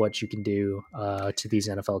show what you can do to these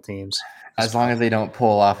NFL teams. As long as they don't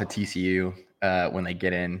pull off a TCU when they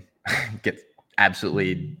get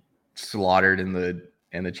absolutely slaughtered in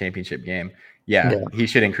the championship game. Yeah, he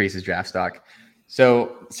should increase his draft stock.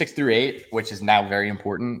 So 6 through 8, which is now very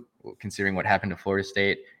important considering what happened to Florida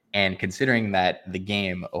State and considering that the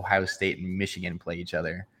game Ohio State and Michigan play each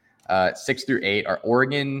other. 6 through 8 are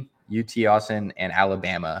Oregon, UT Austin, and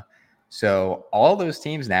Alabama. So all those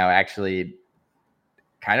teams now actually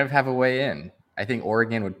kind of have a way in. I think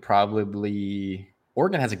Oregon has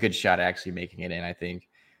a good shot at actually making it in, I think.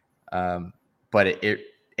 But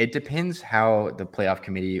it depends how the playoff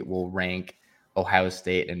committee will rank Ohio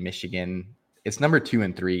State and Michigan. It's number 2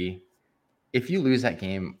 and 3. If you lose that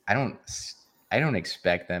game, I don't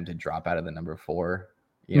expect them to drop out of the number 4,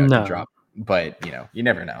 to drop, but you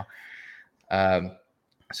never know.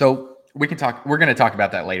 So we're going to talk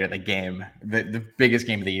about that later, the game, the biggest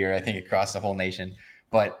game of the year, I think, across the whole nation.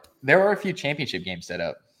 But there are a few championship games set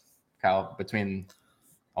up, Kyle, between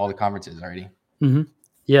all the conferences already. Mm-hmm.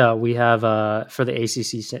 Yeah, we have for the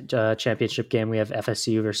ACC championship game, we have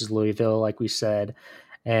FSU versus Louisville, like we said.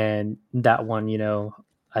 And that one,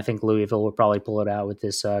 I think Louisville will probably pull it out with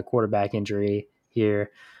this quarterback injury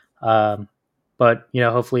here. But,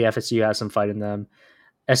 hopefully FSU has some fight in them.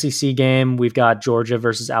 SEC game, we've got Georgia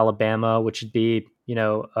versus Alabama, which would be,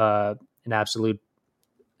 an absolute,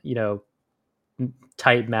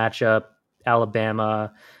 tight matchup.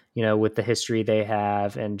 Alabama, with the history they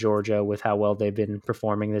have, and Georgia with how well they've been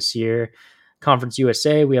performing this year. Conference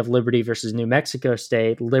USA, we have Liberty versus New Mexico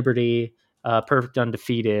State. Liberty, perfect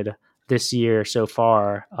undefeated this year so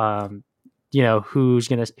far. Who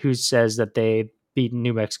says that they beat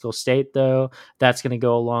New Mexico State, though? That's going to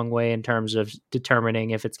go a long way in terms of determining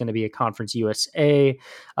if it's going to be a Conference USA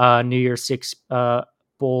New Year's Six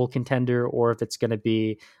bowl contender, or if it's going to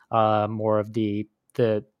be more of the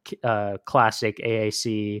classic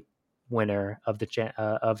AAC winner of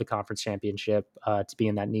the conference championship to be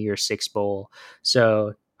in that New Year's Six bowl.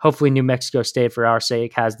 So hopefully New Mexico State, for our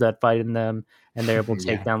sake, has that fight in them and they're able to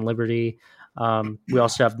take down Liberty. We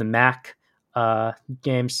also have the MAC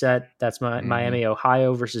game set. That's Miami,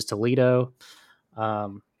 Ohio versus Toledo.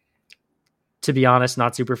 To be honest,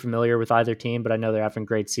 not super familiar with either team, but I know they're having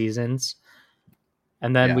great seasons.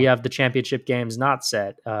 And then we have the championship games not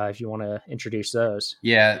set, if you want to introduce those.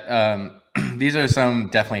 Yeah, these are some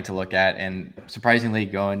definitely to look at. And surprisingly,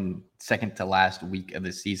 going second to last week of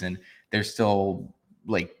the season, there's still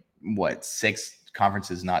 6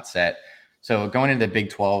 conferences not set. So going into the Big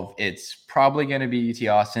 12, it's probably going to be UT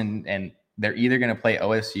Austin, and they're either going to play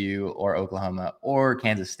OSU or Oklahoma or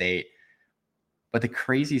Kansas State. But the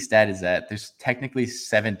crazy stat is that there's technically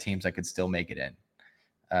 7 teams that could still make it in.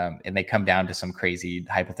 And they come down to some crazy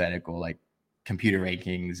hypothetical, like computer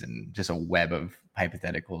rankings and just a web of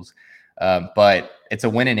hypotheticals. But it's a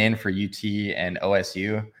win and in for UT and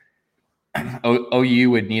OSU. OU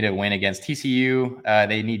would need a win against TCU.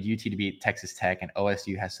 They need UT to beat Texas Tech, and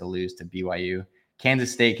OSU has to lose to BYU.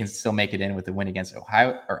 Kansas State can still make it in with a win against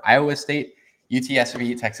Ohio or Iowa State. UT has to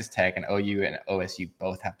beat Texas Tech, and OU and OSU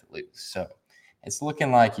both have to lose. So it's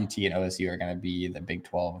looking like UT and OSU are going to be the Big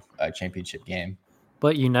 12 championship game.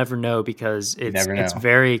 But you never know, because it's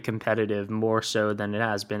very competitive, more so than it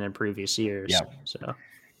has been in previous years.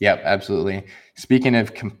 Yep, absolutely. Speaking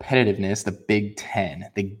of competitiveness, the Big 10,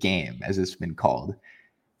 the game, as it's been called,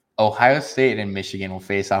 Ohio State and Michigan will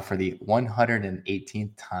face off for the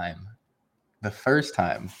 118th time. The first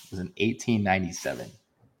time was in 1897.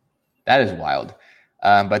 That is wild.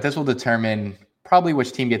 But this will determine probably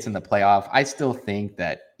which team gets in the playoff. I still think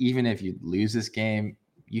that even if you lose this game,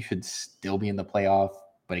 you should still be in the playoff.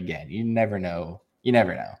 But again, you never know.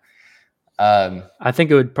 I think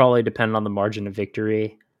it would probably depend on the margin of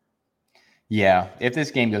victory. Yeah, if this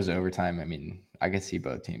game goes overtime, I mean, I could see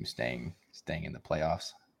both teams staying in the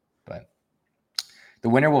playoffs. But the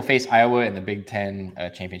winner will face Iowa in the Big 10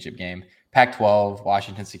 championship game. Pac-12,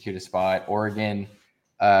 Washington secured a spot. Oregon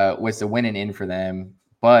was the win and in for them,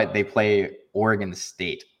 but they play Oregon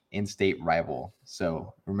State, in-state rival.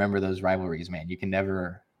 So remember those rivalries, man. You can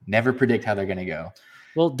never predict how they're going to go.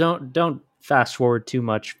 Well, don't fast forward too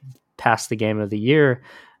much past the game of the year.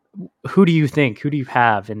 Who do you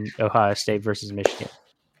have in Ohio State versus Michigan?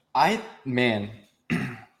 I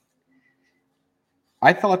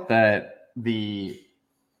thought that the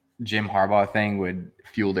Jim Harbaugh thing would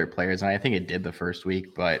fuel their players, and I think it did the first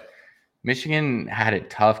week, but Michigan had a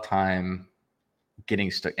tough time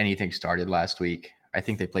getting anything started last week. I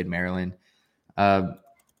think they played Maryland.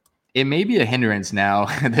 It may be a hindrance now,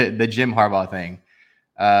 the Jim Harbaugh thing.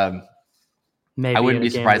 Maybe I wouldn't be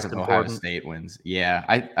surprised if Ohio State wins. Yeah,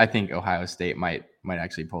 I think Ohio State might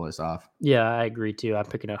actually pull this off. Yeah, I agree too. I'm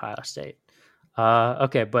picking Ohio State.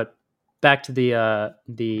 Okay, but back to the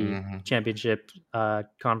championship,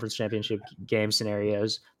 conference championship game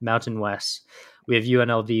scenarios. Mountain West, we have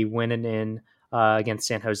UNLV winning in against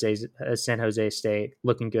San Jose State,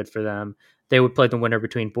 looking good for them. They would play the winner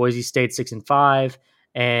between Boise State 6-5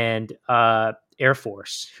 and Air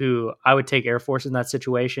Force, who I would take Air Force in that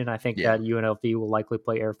situation. I think that UNLV will likely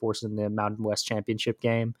play Air Force in the Mountain West Championship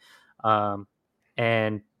game.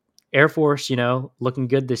 And Air Force, looking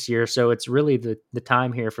good this year. So it's really the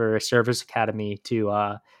time here for a service academy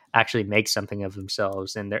to actually make something of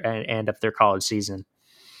themselves and of their college season.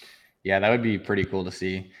 Yeah, that would be pretty cool to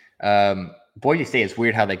see. Boise State, it's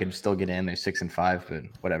weird how they could still get in. They're 6-5, but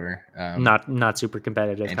whatever. Not super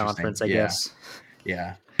competitive conference, I guess.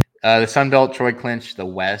 Yeah. The Sun Belt, Troy clinched the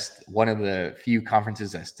West, one of the few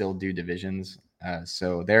conferences that still do divisions.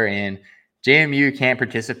 So they're in. JMU can't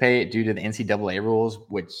participate due to the NCAA rules,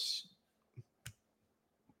 which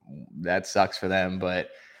that sucks for them. But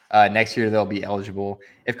next year they'll be eligible.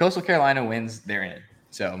 If Coastal Carolina wins, they're in.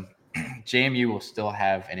 So JMU will still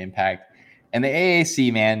have an impact. And the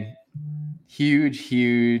AAC, man, huge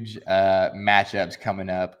matchups coming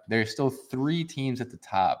up. There's still 3 teams at the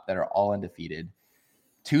top that are all undefeated.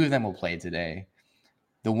 2 of them will play today.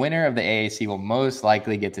 The winner of the AAC will most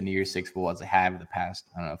likely get to New Year's Six Bowl as they have the past,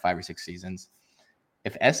 5 or 6 seasons.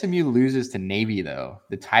 If SMU loses to Navy, though,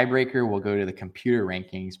 the tiebreaker will go to the computer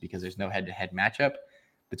rankings because there's no head-to-head matchup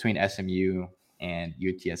between SMU and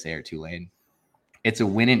UTSA or Tulane. It's a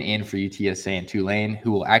win and in for UTSA and Tulane,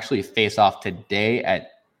 who will actually face off today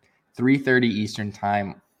at 3:30 Eastern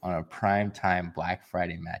time on a primetime Black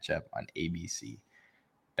Friday matchup on ABC.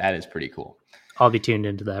 That is pretty cool. I'll be tuned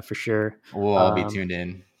into that for sure. We'll all be tuned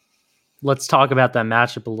in. Let's talk about that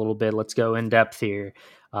matchup a little bit. Let's go in depth here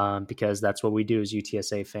because that's what we do as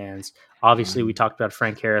UTSA fans. Obviously, we talked about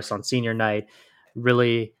Frank Harris on senior night,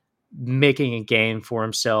 really making a game for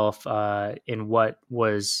himself in what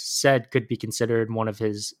was said could be considered one of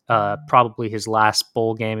his probably his last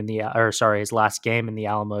bowl game his last game in the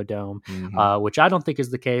Alamo Dome, which I don't think is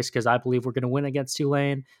the case because I believe we're going to win against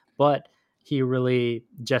Tulane, but he really,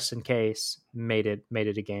 just in case, made it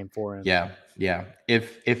a game for him. Yeah.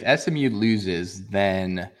 If SMU loses,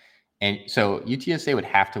 then so UTSA would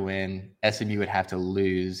have to win, SMU would have to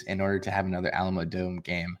lose in order to have another Alamo Dome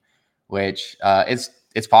game, which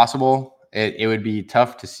it's possible. It would be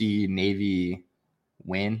tough to see Navy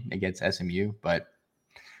win against SMU, but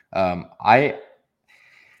I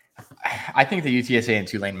think the UTSA and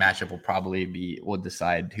Tulane matchup will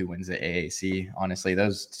decide who wins the AAC. Honestly,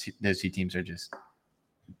 those 2 teams are just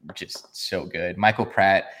so good. Michael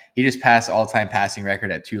Pratt, he just passed all-time passing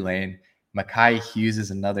record at Tulane. Mekhi Hughes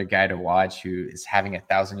is another guy to watch who is having a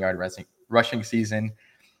 1,000-yard rushing season.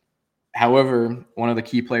 However, one of the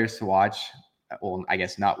key players to watch, well, I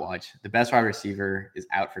guess not watch, the best wide receiver is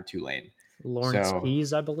out for Tulane. Lawrence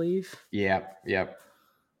Keys, I believe. Yep.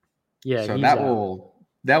 Yeah, so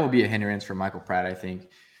that will be a hindrance for Michael Pratt, I think.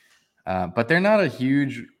 But they're not a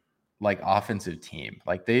huge offensive team.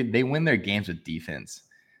 They win their games with defense.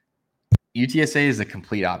 UTSA is the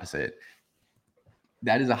complete opposite.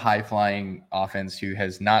 That is a high-flying offense who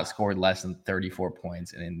has not scored less than 34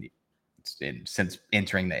 points since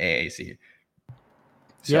entering the AAC.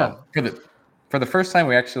 So for the first time,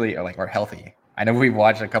 we actually are healthy. I know we've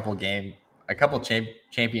watched a couple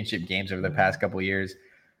championship games over the past couple of years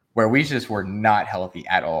where we just were not healthy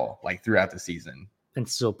at all, throughout the season. And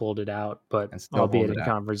still pulled it out, but albeit in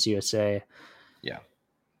Conference USA. Yeah.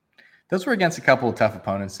 Those were against a couple of tough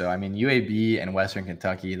opponents, though. I mean, UAB and Western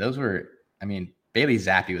Kentucky, Bailey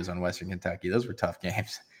Zappi was on Western Kentucky. Those were tough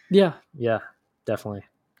games. Yeah, definitely.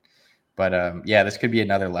 But, this could be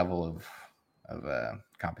another level of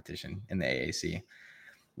competition in the AAC.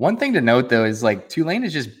 One thing to note, though, is Tulane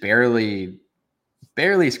is just barely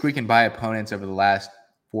squeaking by opponents over the last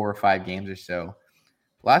 4 or 5 games or so.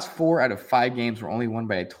 Last 4 out of 5 games were only won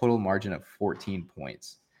by a total margin of 14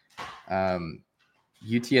 points.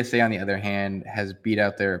 UTSA, on the other hand, has beat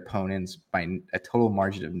out their opponents by a total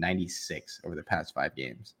margin of 96 over the past 5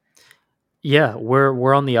 games. Yeah,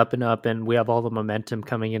 we're on the up and up, and we have all the momentum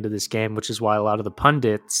coming into this game, which is why a lot of the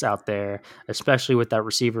pundits out there, especially with that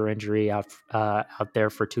receiver injury out there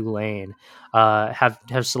for Tulane, have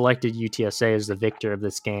selected UTSA as the victor of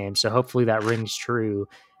this game. So hopefully that rings true,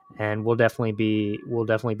 and we'll definitely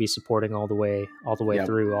be supporting all the way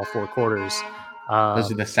through all 4 quarters.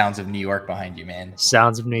 Those are the sounds of New York behind you, man.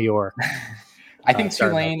 Sounds of New York. I think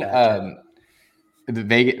Tulane. The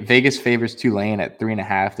Vegas favors Tulane at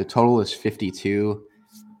 3.5. The total is 52.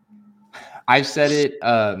 I've said it.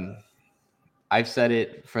 I've said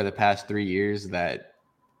it for the past 3 years that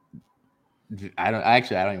I don't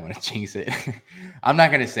even want to jinx it. I'm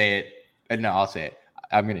not going to say it. No, I'll say it.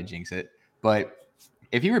 I'm going to jinx it. But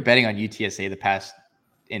if you were betting on UTSA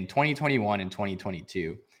in 2021 and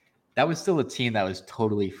 2022, that was still a team that was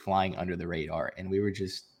totally flying under the radar, and we were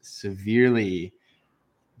just severely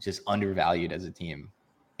undervalued as a team.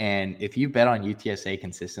 And if you bet on UTSA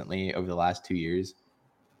consistently over the last 2 years,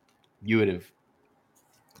 you would have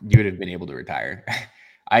been able to retire.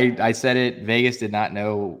 I said it. Vegas did not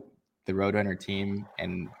know the Roadrunner team,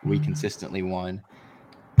 and we consistently won.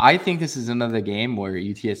 I think this is another game where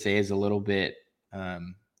UTSA is a little bit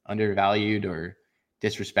undervalued or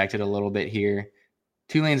disrespected a little bit here.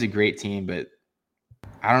 Tulane's a great team, but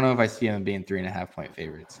I don't know if I see them being 3.5-point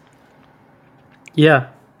favorites. Yeah,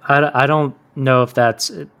 I don't know if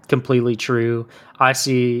that's completely true. I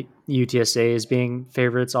see UTSA as being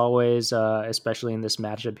favorites always, especially in this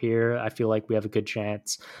matchup here. I feel like we have a good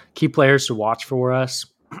chance. Key players to watch for us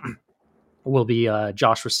will be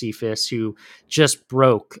Joshua Cephas, who just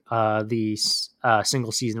broke the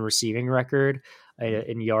single season receiving record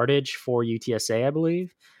in yardage for UTSA, I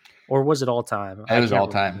believe. Or was it all time? It was all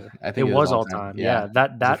time. I think it was all time. Yeah,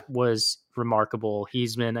 that was remarkable.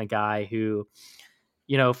 He's been a guy who,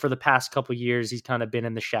 for the past couple of years, he's kind of been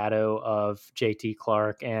in the shadow of JT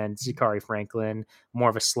Clark and Zachary Franklin, more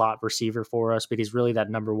of a slot receiver for us, but he's really that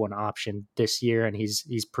number one option this year, and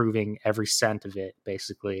he's proving every cent of it,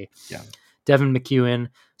 basically. Yeah. Devin McEwen,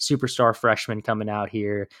 superstar freshman coming out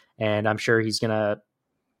here, and I'm sure he's going to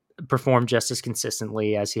perform just as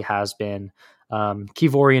consistently as he has been.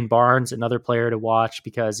 Kevorian Barnes, another player to watch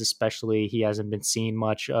because especially he hasn't been seen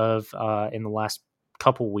much of in the last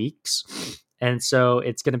couple weeks. And so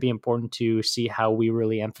it's going to be important to see how we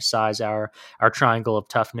really emphasize our triangle of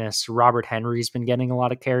toughness. Robert Henry's been getting a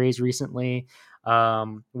lot of carries recently,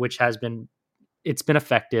 which has been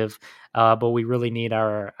effective, but we really need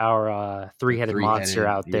our three-headed monster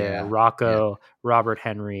out there, Rocco, Robert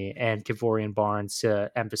Henry, and Kevorian Barnes to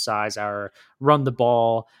emphasize our run the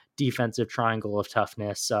ball defensive triangle of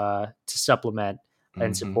toughness to supplement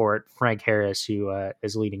and support Frank Harris, who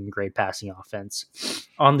is leading a great passing offense.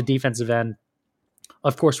 On the defensive end,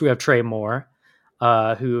 of course, we have Trey Moore,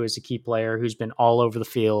 who is a key player who's been all over the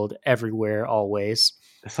field, everywhere, always.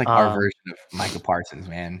 It's like our version of Michael Parsons,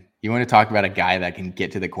 man. You want to talk about a guy that can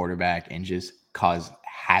get to the quarterback and just cause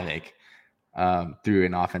havoc through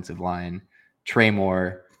an offensive line. Trey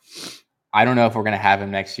Moore, I don't know if we're going to have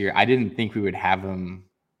him next year. I didn't think we would have him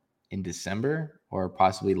in December or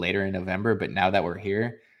possibly later in November, but now that we're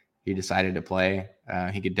here, he decided to play.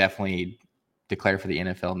 He could definitely declare for the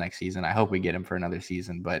NFL next season. I hope we get him for another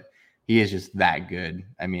season, but he is just that good.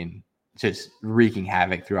 I mean, just wreaking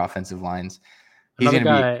havoc through offensive lines. He's going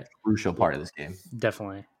to be a crucial part of this game.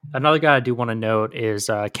 Definitely. Another guy I do want to note is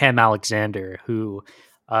Cam Alexander, who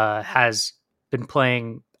has been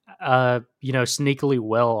playing, sneakily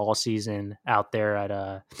well all season out there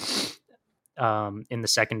at in the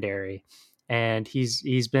secondary, and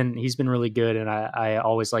he's been really good. And I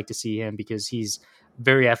always like to see him because he's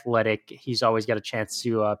very athletic. He's always got a chance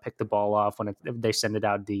to pick the ball off when they send it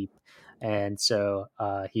out deep, and so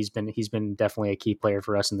he's been definitely a key player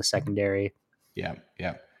for us in the secondary. Yeah.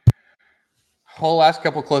 Whole last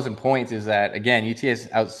couple closing points is that, again, UTS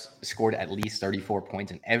outscored at least 34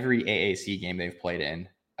 points in every AAC game they've played in.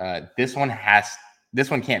 This one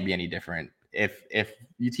can't be any different. If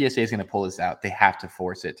UTSA is going to pull this out, they have to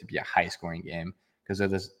force it to be a high scoring game because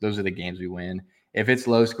those are the games we win. If it's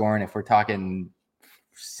low scoring, if we're talking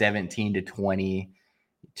 17-20,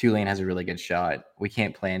 Tulane has a really good shot. We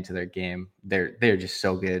can't play into their game. They're just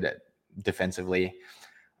so good defensively.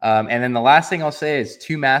 And then the last thing I'll say is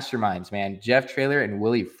two masterminds, man. Jeff Traylor and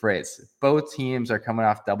Willie Fritz. Both teams are coming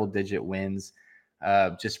off double-digit wins,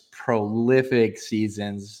 just prolific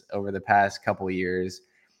seasons over the past couple of years.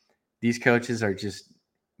 These coaches are just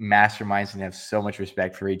masterminds and have so much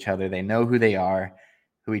respect for each other. They know who they are,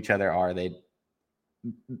 who each other are. I think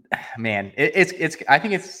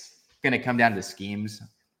it's going to come down to schemes,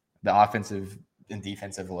 the offensive and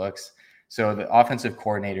defensive looks. So the offensive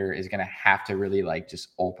coordinator is going to have to really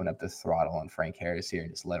just open up the throttle on Frank Harris here and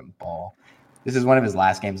just let him ball. This is one of his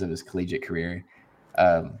last games of his collegiate career.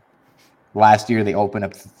 Last year, they opened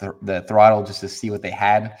up the throttle just to see what they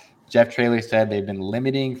had. Jeff Traylor said they've been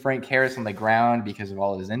limiting Frank Harris on the ground because of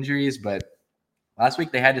all of his injuries, but last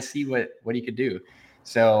week they had to see what he could do.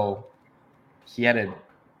 So he had a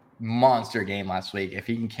monster game last week. If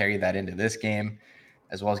he can carry that into this game,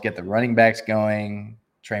 as well as get the running backs going,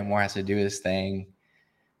 Trey Moore has to do his thing.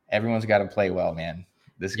 Everyone's got to play well, man.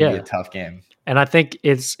 This is going to be a tough game. And I think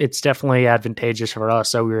it's definitely advantageous for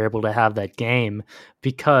us that we were able to have that game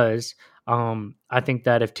because I think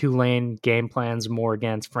that if Tulane game plans more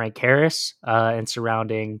against Frank Harris and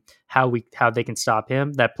surrounding how they can stop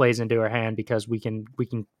him, that plays into our hand because we can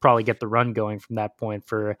probably get the run going from that point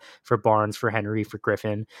for Barnes, for Henry, for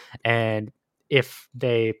Griffin. And if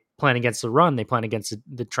they plan against the run, they plan against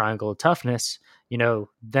the triangle of toughness,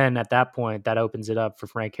 then at that point, that opens it up for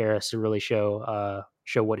Frank Harris to really show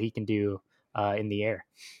what he can do in the air.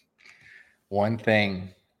 One thing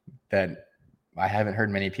that I haven't heard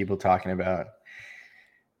many people talking about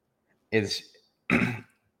is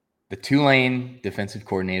the Tulane defensive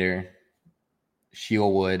coordinator,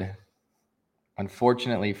 Sheil Wood.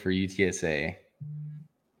 Unfortunately for UTSA,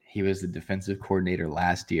 he was the defensive coordinator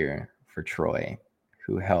last year for Troy,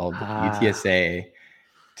 who held UTSA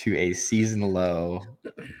to a season low,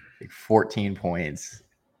 like 14 points.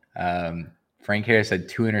 Frank Harris had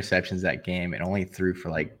 2 interceptions that game and only threw for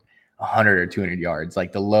like 100 or 200 yards,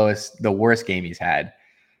 like the worst game he's had.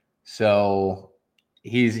 So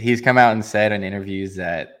he's come out and said in interviews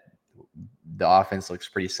that the offense looks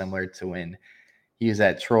pretty similar to when he was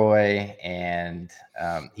at Troy, and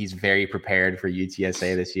he's very prepared for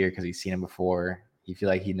UTSA this year because he's seen him before. He feels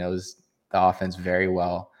like he knows the offense very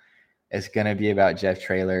well. It's going to be about Jeff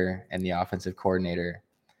Traylor and the offensive coordinator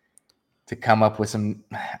to come up with some.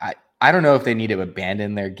 I don't know if they need to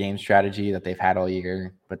abandon their game strategy that they've had all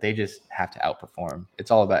year, but they just have to outperform.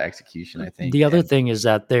 It's all about execution, I think. The other thing is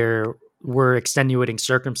that there were extenuating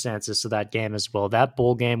circumstances to that game as well. That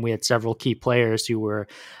bowl game, we had several key players who were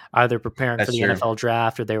either preparing for the NFL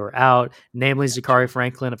draft or they were out, namely Zachary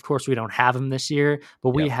Franklin. Of course, we don't have him this year, but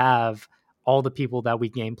we have all the people that we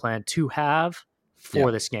game plan to have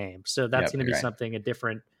for this game. So that's going to be something, a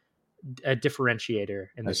differentiator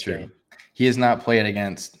in this game. He has not played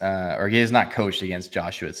against, or he has not coached against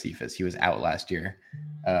Joshua Cephas. He was out last year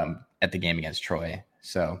at the game against Troy.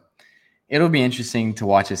 So it'll be interesting to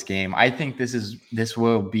watch this game. I think this is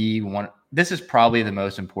probably the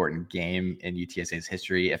most important game in UTSA's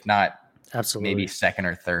history, if not maybe second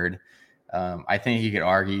or third. I think you could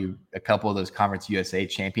argue a couple of those Conference USA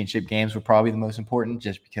championship games were probably the most important,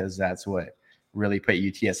 just because that's what really put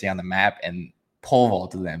UTSA on the map and pole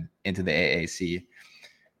vaulted them into the AAC.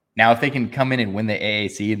 Now, if they can come in and win the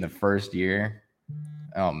AAC in the first year,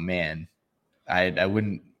 oh man, I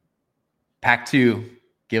wouldn't. Pac-2,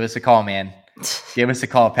 give us a call, man. Give us a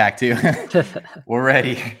call, Pac-2. We're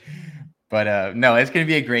ready. But no, it's going to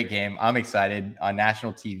be a great game. I'm excited. On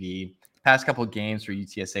national TV. Past couple of games for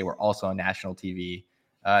UTSA were also on national TV.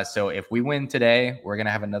 So if we win today, we're going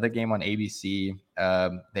to have another game on ABC,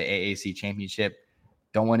 the AAC championship.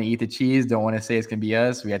 Don't want to eat the cheese. Don't want to say it's going to be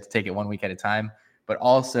us. We have to take it one week at a time. But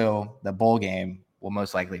also the bowl game will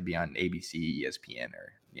most likely be on ABC, ESPN,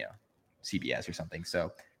 or CBS or something.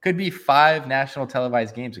 So could be 5 national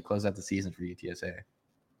televised games to close out the season for UTSA.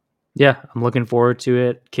 Yeah, I'm looking forward to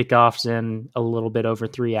it. Kickoff's in a little bit over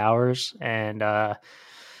 3 hours, and I've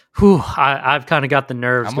kind of got the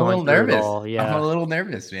nerves. I'm a little nervous. Yeah, I'm a little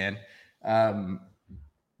nervous, man.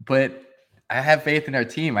 But I have faith in our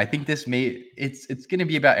team. I think it's going to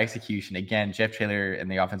be about execution. Again, Jeff Traylor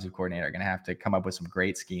and the offensive coordinator are going to have to come up with some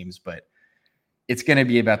great schemes, but it's going to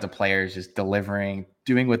be about the players just delivering,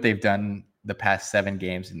 doing what they've done the past 7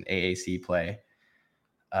 games in AAC play.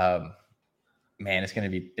 Man, it's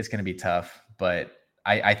going to be tough, but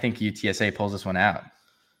I think UTSA pulls this one out.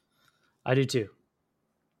 I do too.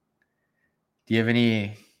 Do you have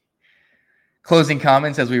any closing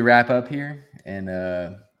comments as we wrap up here and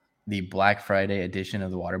the Black Friday edition of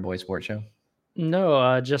the Waterboy Sports Show?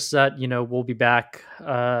 No, just that, we'll be back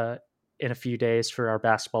in a few days for our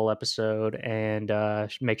basketball episode, and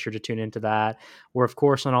make sure to tune into that. We're, of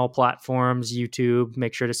course, on all platforms, YouTube.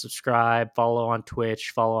 Make sure to subscribe, follow on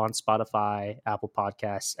Twitch, follow on Spotify, Apple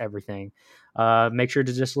Podcasts, everything. Make sure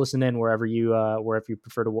to just listen in wherever you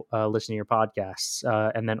prefer to listen to your podcasts.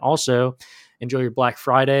 And then also enjoy your Black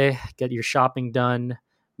Friday, get your shopping done.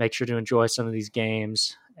 Make sure to enjoy some of these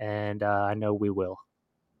games, and I know we will.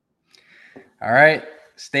 All right.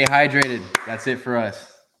 Stay hydrated. That's it for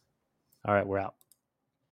us. All right, we're out.